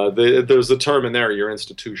 There's the term in there, you're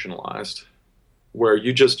institutionalized, where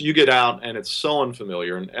you get out and it's so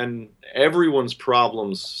unfamiliar and everyone's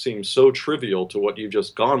problems seem so trivial to what you've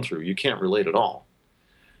just gone through. You can't relate at all.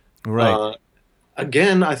 Right.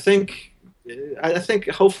 Again, I think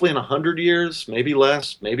hopefully in 100 years, maybe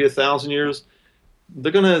less, maybe 1,000 years,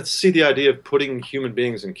 they're going to see the idea of putting human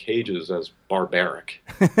beings in cages as barbaric.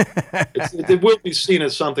 It will be seen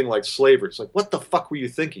as something like slavery. It's like, what the fuck were you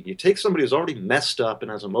thinking? You take somebody who's already messed up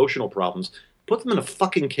and has emotional problems, put them in a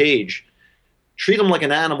fucking cage, treat them like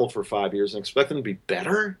an animal for 5 years and expect them to be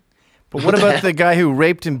better? But what about the guy who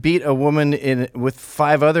raped and beat a woman with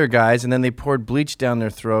 5 other guys, and then they poured bleach down their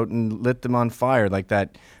throat and lit them on fire like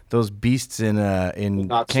that? Those beasts in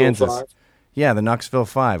Kansas. 5? Yeah, the Knoxville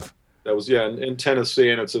 5. That was in Tennessee,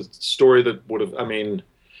 and it's a story that would have. I mean,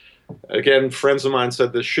 again, friends of mine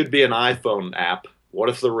said this should be an iPhone app. What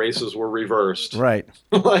if the races were reversed? Right.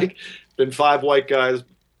 Like, been 5 white guys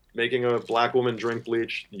making a black woman drink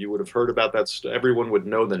bleach. You would have heard about that. Everyone would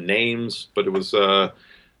know the names, but it was.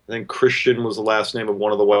 I think Christian was the last name of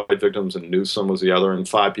one of the white victims, and Newsom was the other, and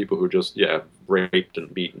 5 people who just raped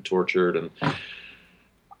and beat and tortured. And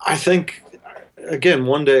I think, again,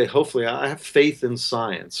 one day, hopefully, I have faith in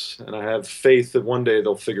science, and I have faith that one day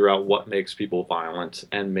they'll figure out what makes people violent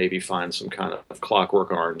and maybe find some kind of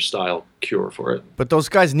Clockwork Orange style cure for it. But those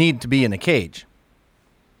guys need to be in a cage.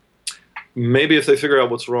 Maybe if they figure out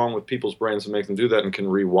what's wrong with people's brains and make them do that and can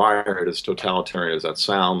rewire it, as totalitarian as that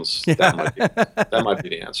sounds, that might be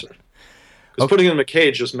the answer. Because putting them in a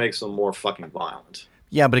cage just makes them more fucking violent.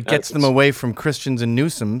 Yeah, but it gets them away from Christians and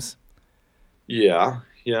Newsoms. Yeah.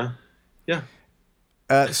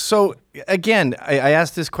 So, again, I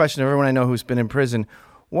asked this question of everyone I know who's been in prison.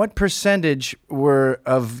 What percentage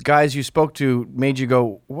of guys you spoke to made you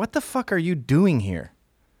go, what the fuck are you doing here?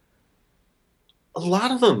 A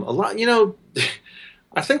lot of them.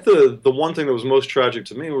 I think the one thing that was most tragic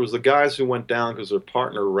to me was the guys who went down because their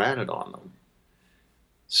partner ratted on them.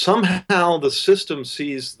 Somehow the system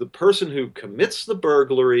sees the person who commits the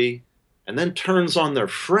burglary and then turns on their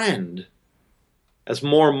friend as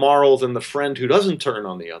more moral than the friend who doesn't turn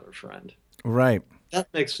on the other friend. Right.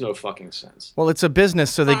 That makes no fucking sense. Well, it's a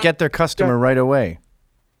business, so they get their customer right away.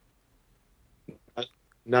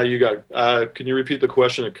 Now you got. Can you repeat the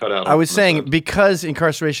question? It cut out. I was saying because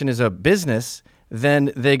incarceration is a business,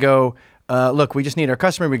 then they go, look, we just need our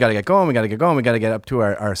customer. We got to get going. We got to get going. We got to get up to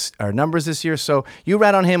our numbers this year. So you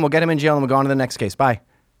rat on him. We'll get him in jail and we'll go on to the next case. Bye.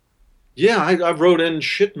 Yeah, I wrote in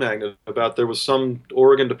Shit Magnet about there was some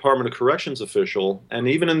Oregon Department of Corrections official, and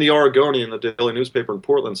even in the Oregonian, the daily newspaper in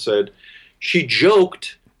Portland, said she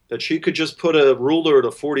joked that she could just put a ruler at a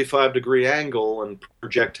 45-degree angle and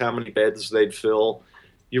project how many beds they'd fill.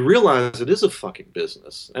 You realize it is a fucking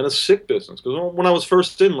business, and a sick business. Because when I was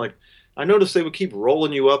first in, I noticed they would keep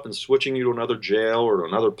rolling you up and switching you to another jail or to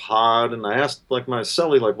another pod. And I asked, my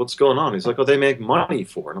cellie, what's going on? He's like, oh, they make money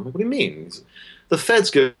for it. I'm like, what do you mean? The feds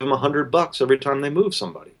give them $100 every time they move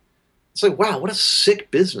somebody. It's like, wow, what a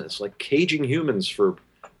sick business, caging humans for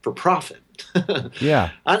profit. Yeah.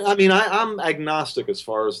 I'm agnostic as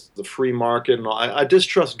far as the free market, and I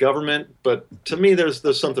distrust government, but to me there's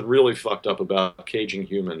something really fucked up about caging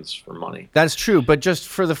humans for money. That's true, but just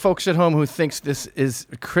for the folks at home who thinks this is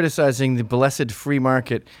criticizing the blessed free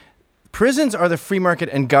market, prisons are the free market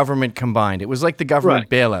and government combined. It was like the government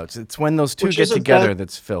bailouts. It's when those two get together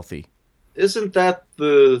that's filthy. Isn't that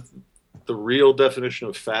the real definition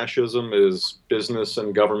of fascism, is business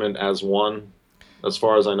and government as one, as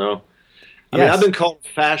far as I know? I mean, I've been called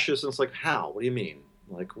fascist, and it's like, how? What do you mean?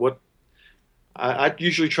 What? I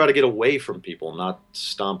usually try to get away from people, not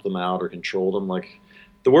stomp them out or control them.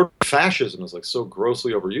 The word fascism is so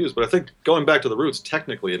grossly overused, but I think going back to the roots,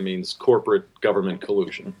 technically it means corporate government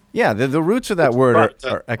collusion. Yeah, the roots of that word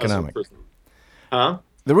are economic. Huh?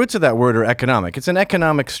 The roots of that word are economic. It's an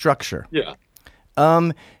economic structure. Yeah.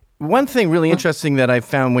 One thing really interesting that I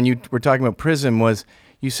found when you were talking about prison was,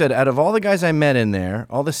 you said, out of all the guys I met in there,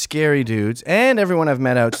 all the scary dudes, and everyone I've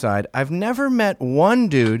met outside, I've never met one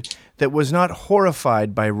dude that was not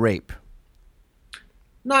horrified by rape.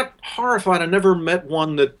 Not horrified. I never met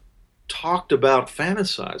one that talked about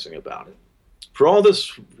fantasizing about it. For all this,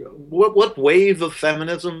 what wave of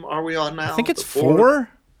feminism are we on now? I think it's 4.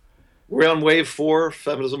 We're on wave 4,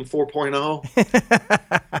 feminism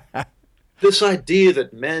 4.0. This idea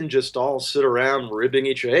that men just all sit around ribbing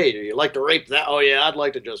each other. Hey, do you like to rape that? Oh, yeah, I'd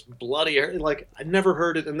like to just bloody her. I never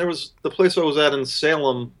heard it. And there was the place I was at in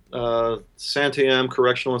Salem, Santiam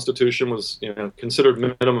Correctional Institution was considered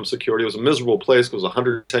minimum security. It was a miserable place. It was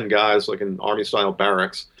 110 guys, in Army-style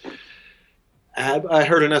barracks. I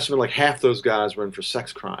heard an estimate half those guys were in for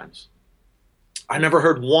sex crimes. I never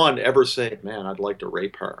heard one ever say, man, I'd like to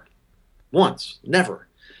rape her. Once. Never.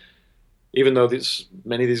 Even though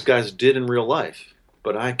many of these guys did in real life.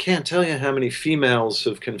 But I can't tell you how many females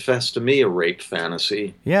have confessed to me a rape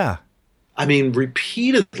fantasy. Yeah. I mean,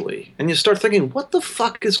 repeatedly. And you start thinking, what the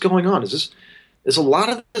fuck is going on? Is a lot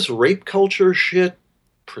of this rape culture shit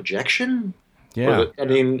projection? Yeah.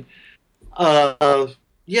 Rape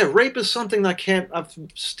is something that I've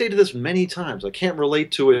stated this many times. I can't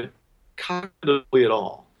relate to it cognitively at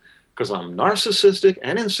all. Because I'm narcissistic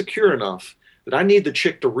and insecure enough that I need the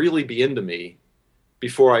chick to really be into me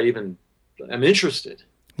before I even am interested.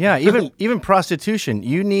 Yeah, even prostitution.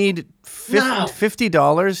 You need No.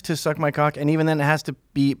 $50 to suck my cock, and even then it has to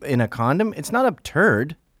be in a condom. It's not a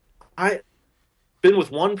turd. I been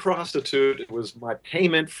with one prostitute. It was my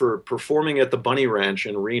payment for performing at the Bunny Ranch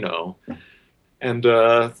in Reno, and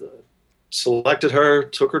selected her,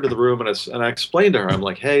 took her to the room, and I explained to her, I'm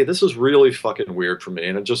like, hey, this is really fucking weird for me.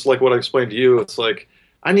 And just like what I explained to you, it's like,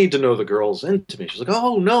 I need to know the girl's into me. She's like,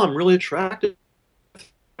 oh, no, I'm really attracted.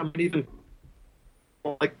 I'm even,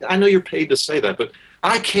 like, I know you're paid to say that, but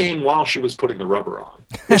I came while she was putting the rubber on,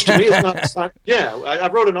 which to me is not, it's not yeah, I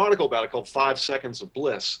wrote an article about it called 5 Seconds of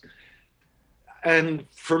Bliss. And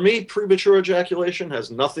for me, premature ejaculation has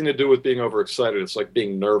nothing to do with being overexcited. It's like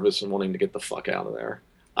being nervous and wanting to get the fuck out of there.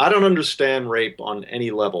 I don't understand rape on any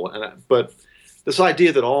level, but this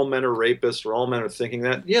idea that all men are rapists or all men are thinking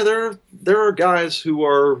that, yeah, there are guys who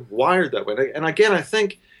are wired that way. And again, I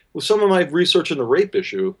think with some of my research in the rape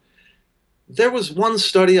issue, there was one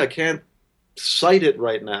study, I can't cite it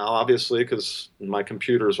right now, obviously, because my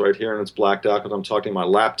computer is right here and it's blacked out because I'm talking to my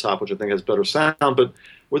laptop, which I think has better sound, but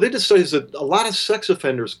where they did studies that a lot of sex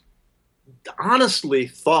offenders honestly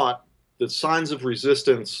thought that signs of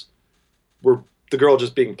resistance were the girl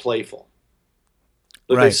just being playful.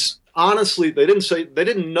 But right. Honestly, they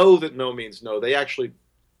didn't know that no means no. They actually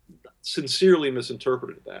sincerely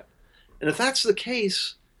misinterpreted that. And if that's the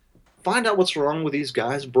case, find out what's wrong with these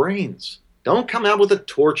guys' brains. Don't come out with the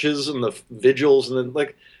torches and the vigils and then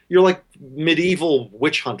like you're like medieval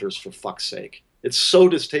witch hunters, for fuck's sake. It's so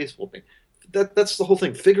distasteful to me. That's the whole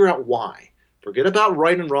thing. Figure out why. Forget about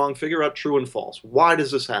right and wrong. Figure out true and false. Why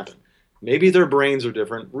does this happen? Maybe their brains are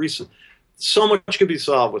different. So much could be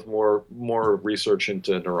solved with more research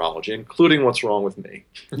into neurology, including what's wrong with me.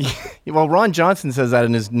 Well, Ron Johnson says that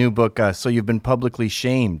in his new book, So You've Been Publicly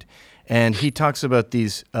Shamed. And he talks about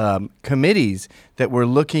these committees that were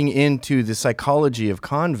looking into the psychology of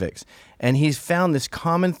convicts. And he's found this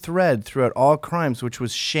common thread throughout all crimes, which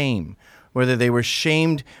was shame. Whether they were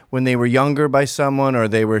shamed when they were younger by someone or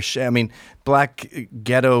they were, black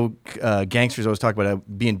ghetto gangsters always talk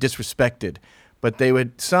about being disrespected. But they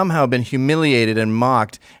would somehow been humiliated and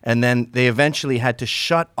mocked, and then they eventually had to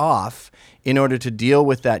shut off in order to deal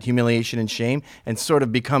with that humiliation and shame and sort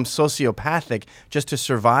of become sociopathic just to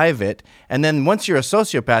survive it. And then once you're a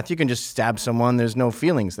sociopath, you can just stab someone. There's no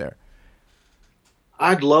feelings there.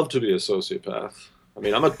 I'd love to be a sociopath. I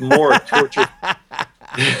mean, I'm a more tortured...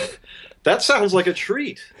 That sounds like a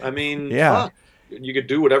treat. I mean, yeah. Fuck. You could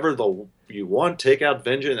do whatever you want, take out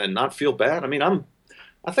vengeance and not feel bad. I mean,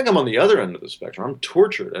 I think I'm on the other end of the spectrum. I'm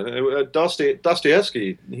tortured. And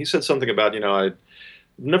Dostoevsky, he said something about, I'd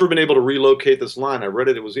never been able to relocate this line. I read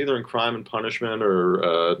it. It was either in Crime and Punishment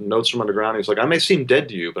or Notes from Underground. He's like, I may seem dead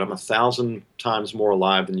to you, but I'm 1,000 times more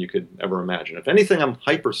alive than you could ever imagine. If anything, I'm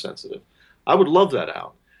hypersensitive. I would love that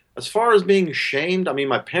out. As far as being shamed, I mean,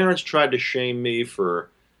 my parents tried to shame me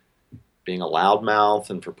for being a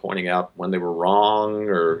loudmouth and for pointing out when they were wrong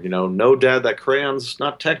or, no, Dad, that crayon's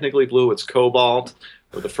not technically blue, it's cobalt.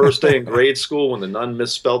 Or the first day in grade school when the nun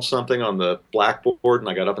misspelled something on the blackboard and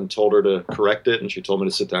I got up and told her to correct it and she told me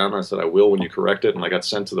to sit down and I said, I will when you correct it, and I got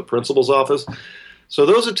sent to the principal's office. So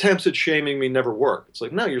those attempts at shaming me never worked. It's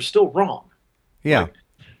like, no, you're still wrong. Yeah.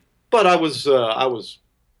 But I was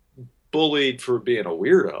bullied for being a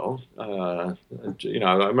weirdo.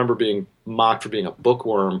 I remember being mocked for being a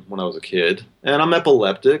bookworm when I was a kid. And I'm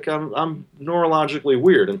epileptic. I'm neurologically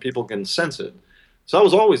weird, and people can sense it. So I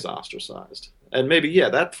was always ostracized. And maybe,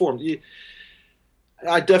 that form.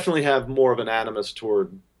 I definitely have more of an animus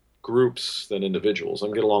toward groups than individuals. I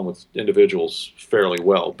can get along with individuals fairly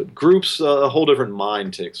well, but groups, a whole different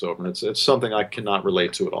mind takes over, and it's something I cannot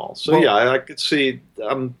relate to at all. So I could see.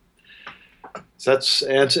 Is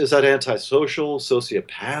that antisocial,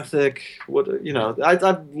 sociopathic? What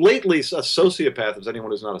I've lately a sociopath is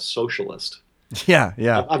anyone who's not a socialist. Yeah.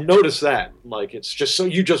 I've noticed that. Like it's just so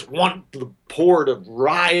you just want the poor to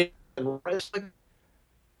riot and it's like,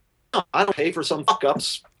 no, I don't pay for some fuck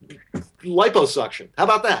ups liposuction. How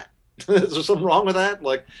about that? Is there something wrong with that?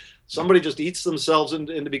 Like somebody just eats themselves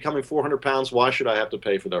into becoming 400 pounds. Why should I have to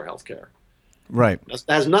pay for their health care? Right. It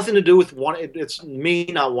has nothing to do with it's me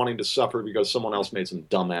not wanting to suffer because someone else made some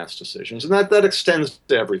dumbass decisions. And that extends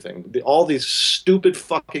to everything. All these stupid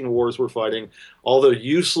fucking wars we're fighting, all the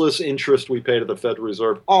useless interest we pay to the Federal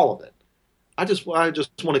Reserve, all of it. I just want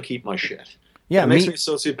to keep my shit. Yeah, it makes me a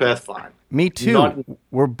sociopath, fine. Me too.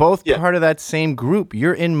 We're both part of that same group.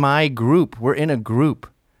 You're in my group. We're in a group.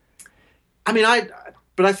 I mean,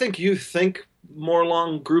 but I think you think more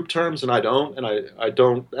along group terms, and I don't, and I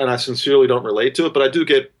don't, and I sincerely don't relate to it. But I do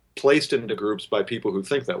get placed into groups by people who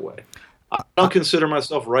think that way. I don't consider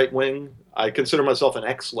myself right-wing. I consider myself an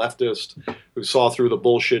ex-leftist who saw through the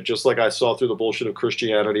bullshit just like I saw through the bullshit of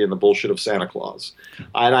Christianity and the bullshit of Santa Claus.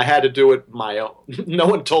 And I had to do it my own. No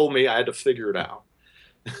one told me. I had to figure it out.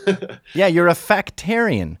 Yeah, you're a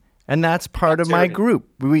factarian. And that's part of my group.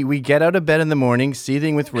 We get out of bed in the morning,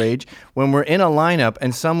 seething with rage. When we're in a lineup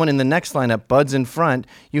and someone in the next lineup buds in front,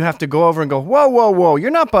 you have to go over and go, whoa, whoa, whoa,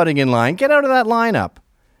 you're not butting in line. Get out of that lineup.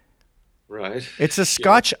 Right. It's a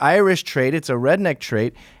Scotch-Irish trait. It's a redneck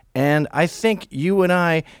trait. And I think you and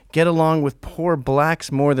I get along with poor blacks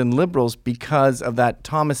more than liberals because of that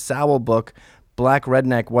Thomas Sowell book, Black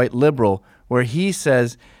Redneck, White Liberal, where he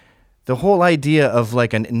says the whole idea of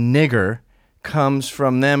like a nigger comes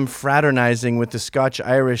from them fraternizing with the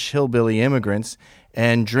Scotch-Irish hillbilly immigrants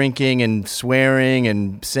and drinking and swearing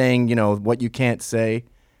and saying, you know, what you can't say.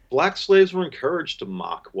 Black slaves were encouraged to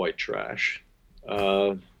mock white trash.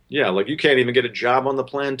 Yeah, like you can't even get a job on the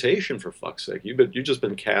plantation, for fuck's sake. You've just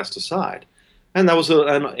been cast aside. And that was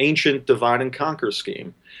an ancient divide and conquer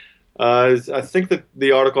scheme. I think that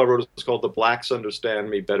the article I wrote is called "The Blacks Understand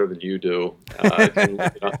Me Better Than You Do."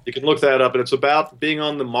 You can look that up, and it's about being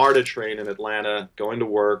on the MARTA train in Atlanta, going to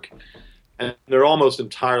work, and they're almost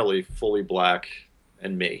entirely fully black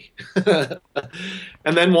and me.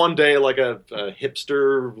 And then one day, like a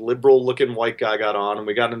hipster, liberal-looking white guy got on, and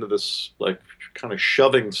we got into this like kind of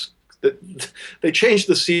shoving. They changed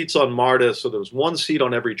the seats on MARTA, so there was one seat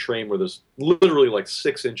on every train where there's literally like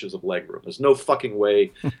 6 inches of leg room. There's no fucking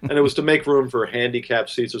way. And it was to make room for handicapped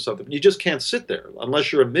seats or something. You just can't sit there.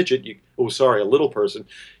 Unless you're a midget, a little person,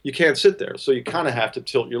 you can't sit there. So you kind of have to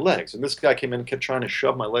tilt your legs. And this guy came in and kept trying to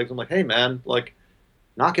shove my legs. I'm like, hey, man, like,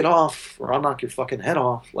 knock it off or I'll knock your fucking head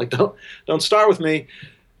off. Like, don't start with me.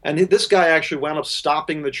 And this guy actually wound up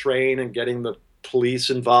stopping the train and getting the police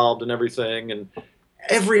involved and everything. And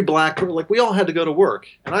every black, like we all had to go to work.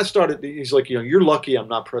 And I started, he's like, you're lucky I'm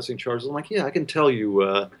not pressing charges. I'm like, yeah, I can tell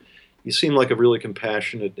you, you seem like a really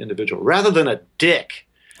compassionate individual rather than a dick.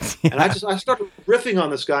 And I started riffing on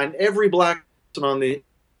this guy, and every black person on the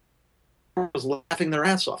was laughing their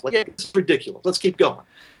ass off. Like, yeah, it's ridiculous. Let's keep going.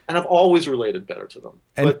 And I've always related better to them.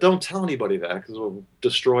 But don't tell anybody that because it will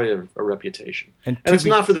destroy a reputation. And it's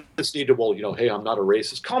not for this need to, hey, I'm not a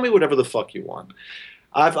racist. Call me whatever the fuck you want.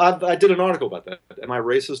 I did an article about that. Am I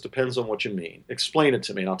racist? Depends on what you mean. Explain it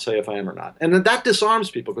to me, and I'll tell you if I am or not. And then that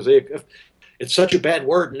disarms people because it's such a bad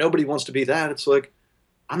word. Nobody wants to be that. It's like,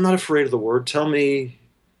 I'm not afraid of the word. Tell me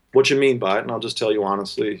what you mean by it, and I'll just tell you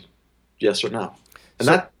honestly, yes or no. And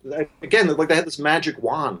that again, like they had this magic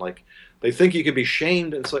wand. Like they think you can be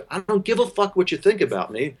shamed, and it's like I don't give a fuck what you think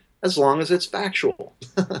about me as long as it's factual.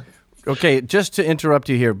 Okay, just to interrupt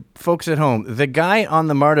you here, folks at home, the guy on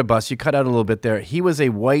the MARTA bus, you cut out a little bit there, he was a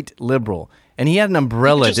white liberal, and he had an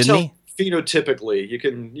umbrella, didn't he? Phenotypically,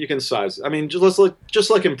 you can size it. I mean, just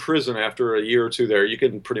like in prison after a year or two there, you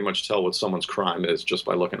can pretty much tell what someone's crime is just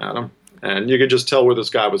by looking at him. And you could just tell where this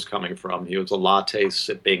guy was coming from. He was a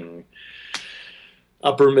latte-sipping,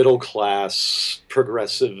 upper middle class,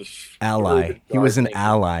 progressive ally. He was an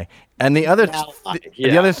ally. And the other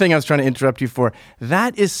thing I was trying to interrupt you for,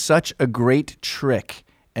 that is such a great trick.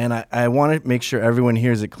 And I want to make sure everyone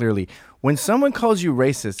hears it clearly. When someone calls you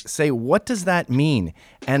racist, say, what does that mean?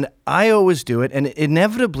 And I always do it, and it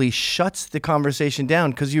inevitably shuts the conversation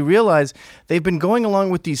down because you realize they've been going along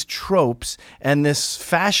with these tropes and this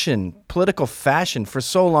fashion, political fashion for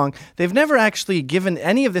so long. They've never actually given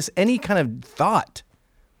any of this any kind of thought.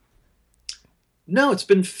 No, it's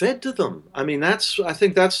been fed to them. I mean, I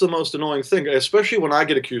think that's the most annoying thing, especially when I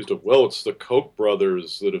get accused of, it's the Koch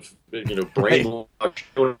brothers that have,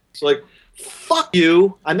 brainwashed. It's like, fuck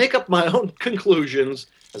you. I make up my own conclusions.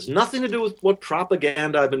 It has nothing to do with what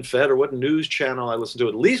propaganda I've been fed or what news channel I listen to.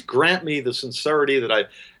 At least grant me the sincerity that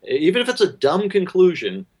even if it's a dumb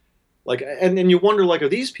conclusion, like, and you wonder, like, are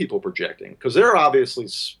these people projecting? Because they're obviously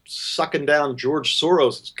sucking down George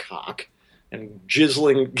Soros' cock and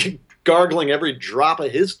gargling every drop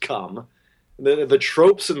of his cum. The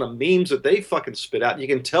tropes and the memes that they fucking spit out, you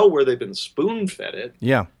can tell where they've been spoon-fed it.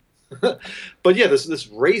 Yeah. But yeah, this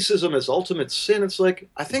racism is ultimate sin. It's like,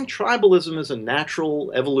 I think tribalism is a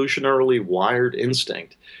natural, evolutionarily wired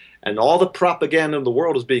instinct. And all the propaganda in the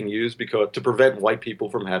world is being used to prevent white people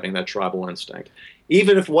from having that tribal instinct.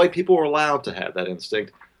 Even if white people were allowed to have that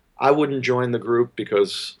instinct, I wouldn't join the group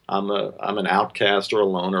because I'm an outcast or a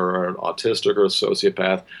loner or an autistic or a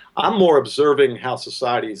sociopath. I'm more observing how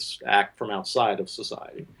societies act from outside of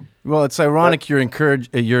society. Well, it's ironic you're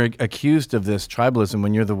accused of this tribalism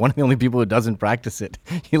when you're one of the only people who doesn't practice it.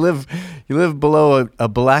 You live below a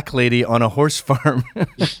black lady on a horse farm.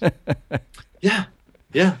 Yeah.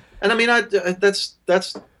 And I mean, that's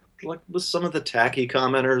with some of the tacky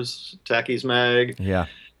commenters, Tacky's Mag. Yeah.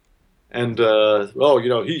 And,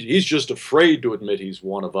 he's just afraid to admit he's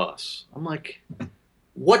one of us. I'm like,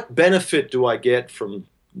 what benefit do I get from,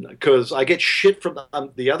 because I get shit from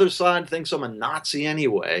the other side thinks I'm a Nazi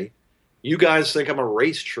anyway. You guys think I'm a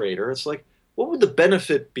race traitor. It's like, what would the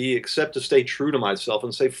benefit be except to stay true to myself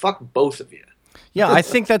and say, fuck both of you? Yeah, I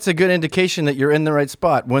think that's a good indication that you're in the right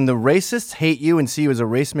spot. When the racists hate you and see you as a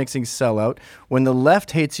race-mixing sellout, when the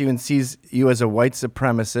left hates you and sees you as a white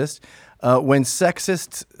supremacist, when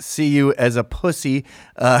sexists see you as a pussy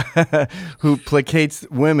who placates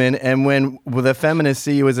women, and when the feminists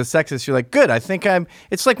see you as a sexist, you're like, good,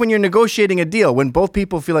 it's like when you're negotiating a deal. When both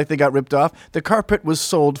people feel like they got ripped off, the carpet was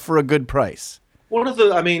sold for a good price.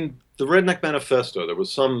 The Redneck Manifesto, there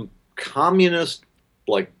was some communist,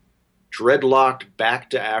 dreadlocked Back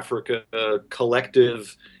to Africa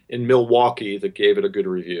collective in Milwaukee that gave it a good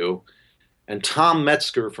review. And Tom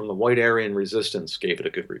Metzger from the White Aryan Resistance gave it a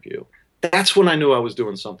good review. That's when I knew I was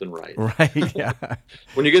doing something right. Right, yeah.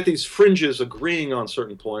 When you get these fringes agreeing on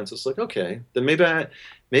certain points, it's like, okay, then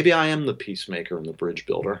maybe I am the peacemaker and the bridge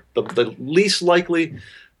builder. The least likely,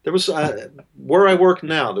 there was, where I work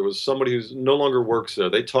now, there was somebody who no longer works there.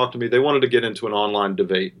 They talked to me. They wanted to get into an online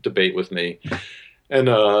debate with me.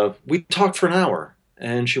 And we talked for an hour.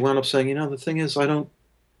 And she wound up saying, the thing is, I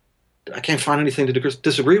can't find anything to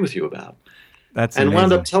disagree with you about. That's and amazing.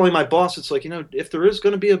 Wound up telling my boss, it's like, if there is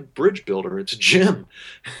going to be a bridge builder, it's Jim.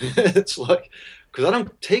 It's like, because I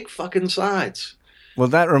don't take fucking sides. Well,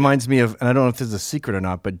 that reminds me of, and I don't know if this is a secret or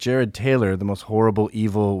not, but Jared Taylor, the most horrible,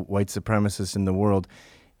 evil white supremacist in the world,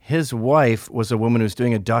 his wife was a woman who was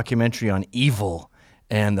doing a documentary on evil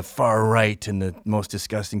and the far right and the most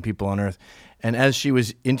disgusting people on earth. And as she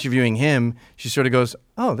was interviewing him, she sort of goes,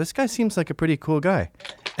 oh, this guy seems like a pretty cool guy.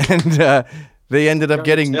 And they ended up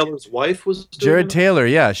getting... Taylor's wife was doing Jared it? Taylor,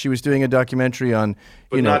 yeah. She was doing a documentary on...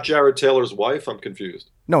 But not Jared Taylor's wife? I'm confused.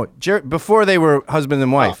 No, before they were husband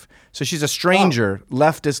and wife. Oh. So she's a stranger,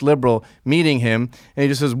 leftist liberal, meeting him. And he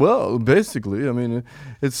just says, well, basically,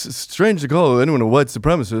 it's strange to call anyone a white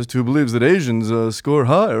supremacist who believes that Asians score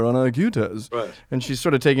higher on IQ tests. Right. And she's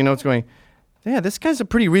sort of taking notes going... Yeah, this guy's a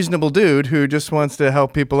pretty reasonable dude who just wants to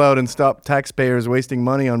help people out and stop taxpayers wasting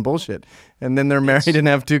money on bullshit. And then they're married and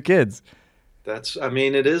have 2 kids.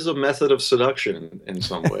 It is a method of seduction in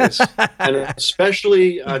some ways. And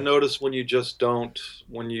especially I notice when you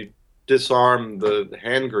disarm the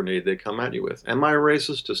hand grenade they come at you with. Am I a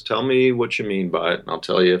racist? Just tell me what you mean by it, and I'll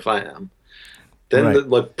tell you if I am. Then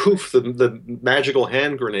right. Poof, the magical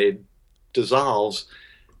hand grenade dissolves.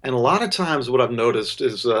 And a lot of times what I've noticed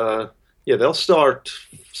is... they'll start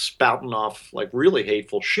spouting off really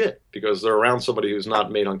hateful shit because they're around somebody who's not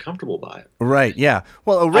made uncomfortable by it. Right, yeah.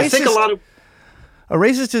 Well, I think a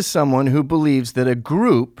racist is someone who believes that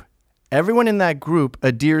everyone in that group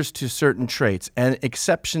adheres to certain traits and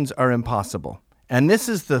exceptions are impossible. And this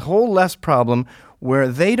is the whole left's problem where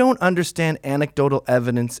they don't understand anecdotal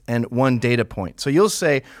evidence and one data point. So you'll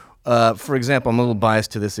say, for example, I'm a little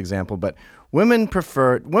biased to this example, but women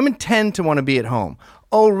tend to want to be at home.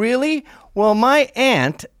 Oh, really? Well, my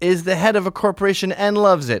aunt is the head of a corporation and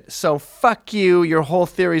loves it. So fuck you, your whole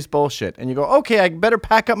theory's bullshit. And you go, okay, I better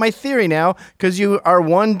pack up my theory now because you are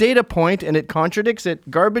one data point and it contradicts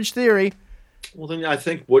it. Garbage theory. Well, then I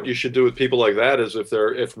think what you should do with people like that is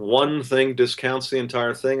if one thing discounts the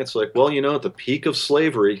entire thing, it's like, well, at the peak of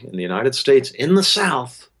slavery in the United States, in the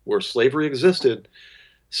South, where slavery existed,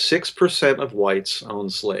 6% of whites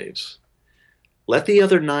owned slaves. Let the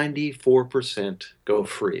other 94% go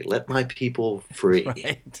free. Let my people free,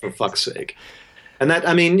 right. For fuck's sake. And that,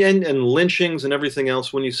 and lynchings and everything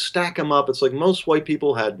else, when you stack them up, it's like most white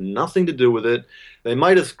people had nothing to do with it. They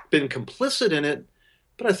might have been complicit in it,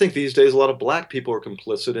 but I think these days a lot of black people are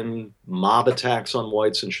complicit in mob attacks on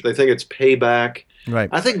whites, and they think it's payback. Right.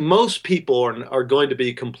 I think most people are going to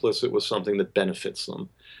be complicit with something that benefits them.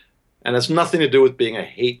 And it's nothing to do with being a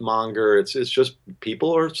hate monger. It's just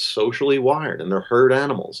people are socially wired and they're herd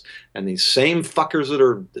animals. And these same fuckers that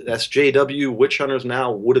are SJW witch hunters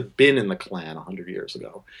now would have been in the Klan 100 years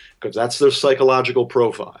ago because that's their psychological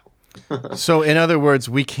profile. So in other words,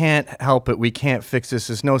 we can't help it. We can't fix this.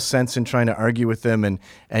 There's no sense in trying to argue with them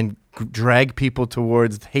and drag people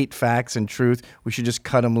towards hate facts and truth. We should just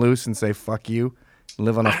cut them loose and say, fuck you.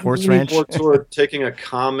 Live on a horse ranch. More toward taking a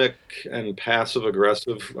comic and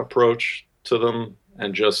passive-aggressive approach to them,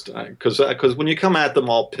 and just because when you come at them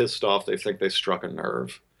all pissed off, they think they struck a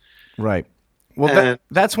nerve. Right. Well,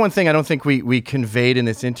 that's one thing I don't think we conveyed in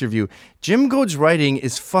this interview. Jim Goad's writing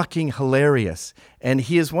is fucking hilarious. And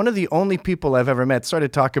he is one of the only people I've ever met. Sorry to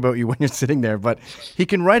talk about you when you're sitting there, but he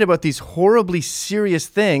can write about these horribly serious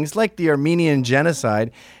things like the Armenian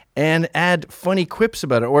genocide and add funny quips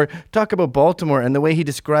about it, or talk about Baltimore, and the way he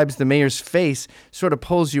describes the mayor's face sort of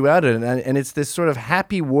pulls you out of it. And it's this sort of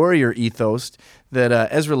happy warrior ethos that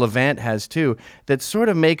Ezra Levant has too, that sort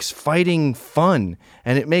of makes fighting fun,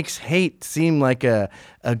 and it makes hate seem like a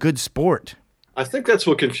good sport. I think that's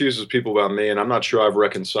what confuses people about me, and I'm not sure I've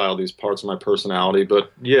reconciled these parts of my personality.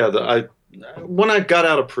 But yeah, when I got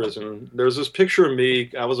out of prison, there's this picture of me.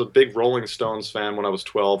 I was a big Rolling Stones fan when I was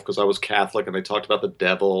 12 because I was Catholic, and they talked about the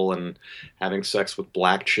devil and having sex with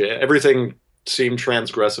black chicks. Everything seemed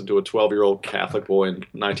transgressive to a 12-year-old Catholic boy in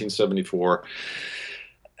 1974.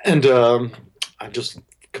 And I just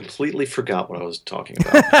completely forgot what I was talking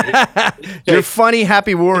about. You're a funny,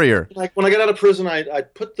 happy warrior. Like when I got out of prison, I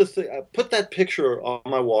put that picture on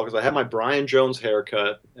my wall because I had my Brian Jones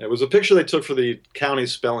haircut. It was a picture they took for the county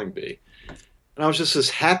spelling bee. And I was just this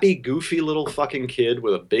happy, goofy little fucking kid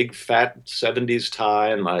with a big, fat 70s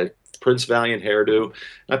tie and my Prince Valiant hairdo. And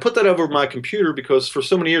I put that over my computer because for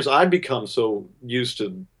so many years I'd become so used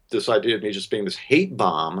to this idea of me just being this hate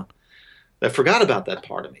bomb that I forgot about that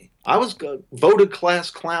part of me. I was voted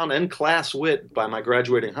class clown and class wit by my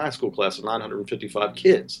graduating high school class of 955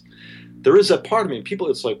 kids. There is that part of me. People,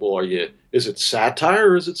 it's like, well, is it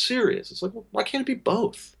satire or is it serious? It's like, well, why can't it be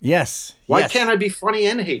both? Yes. Why can't I be funny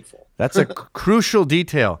and hateful? That's a crucial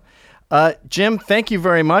detail. Jim, thank you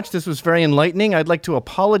very much. This was very enlightening. I'd like to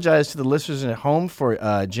apologize to the listeners at home for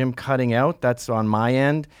Jim cutting out. That's on my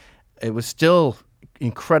end. It was still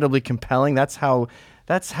incredibly compelling. That's how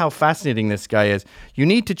fascinating this guy is. You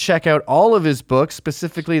need to check out all of his books,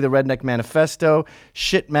 specifically The Redneck Manifesto,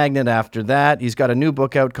 Shit Magnet after that. He's got a new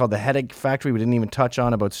book out called The Headache Factory we didn't even touch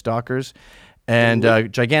on about stalkers. And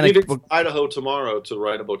gigantic book. Idaho tomorrow to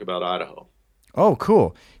write a book about Idaho. Oh,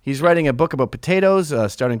 cool. He's writing a book about potatoes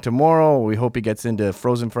starting tomorrow. We hope he gets into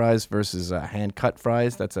frozen fries versus hand-cut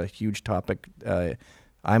fries. That's a huge topic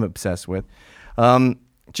I'm obsessed with.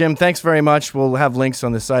 Jim, thanks very much. We'll have links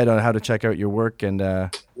on the site on how to check out your work. And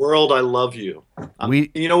world, I love you.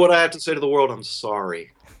 You know what I have to say to the world? I'm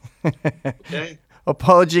sorry. Okay?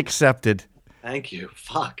 Apology accepted. Thank you.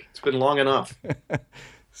 Fuck. It's been long enough.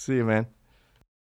 See you, man.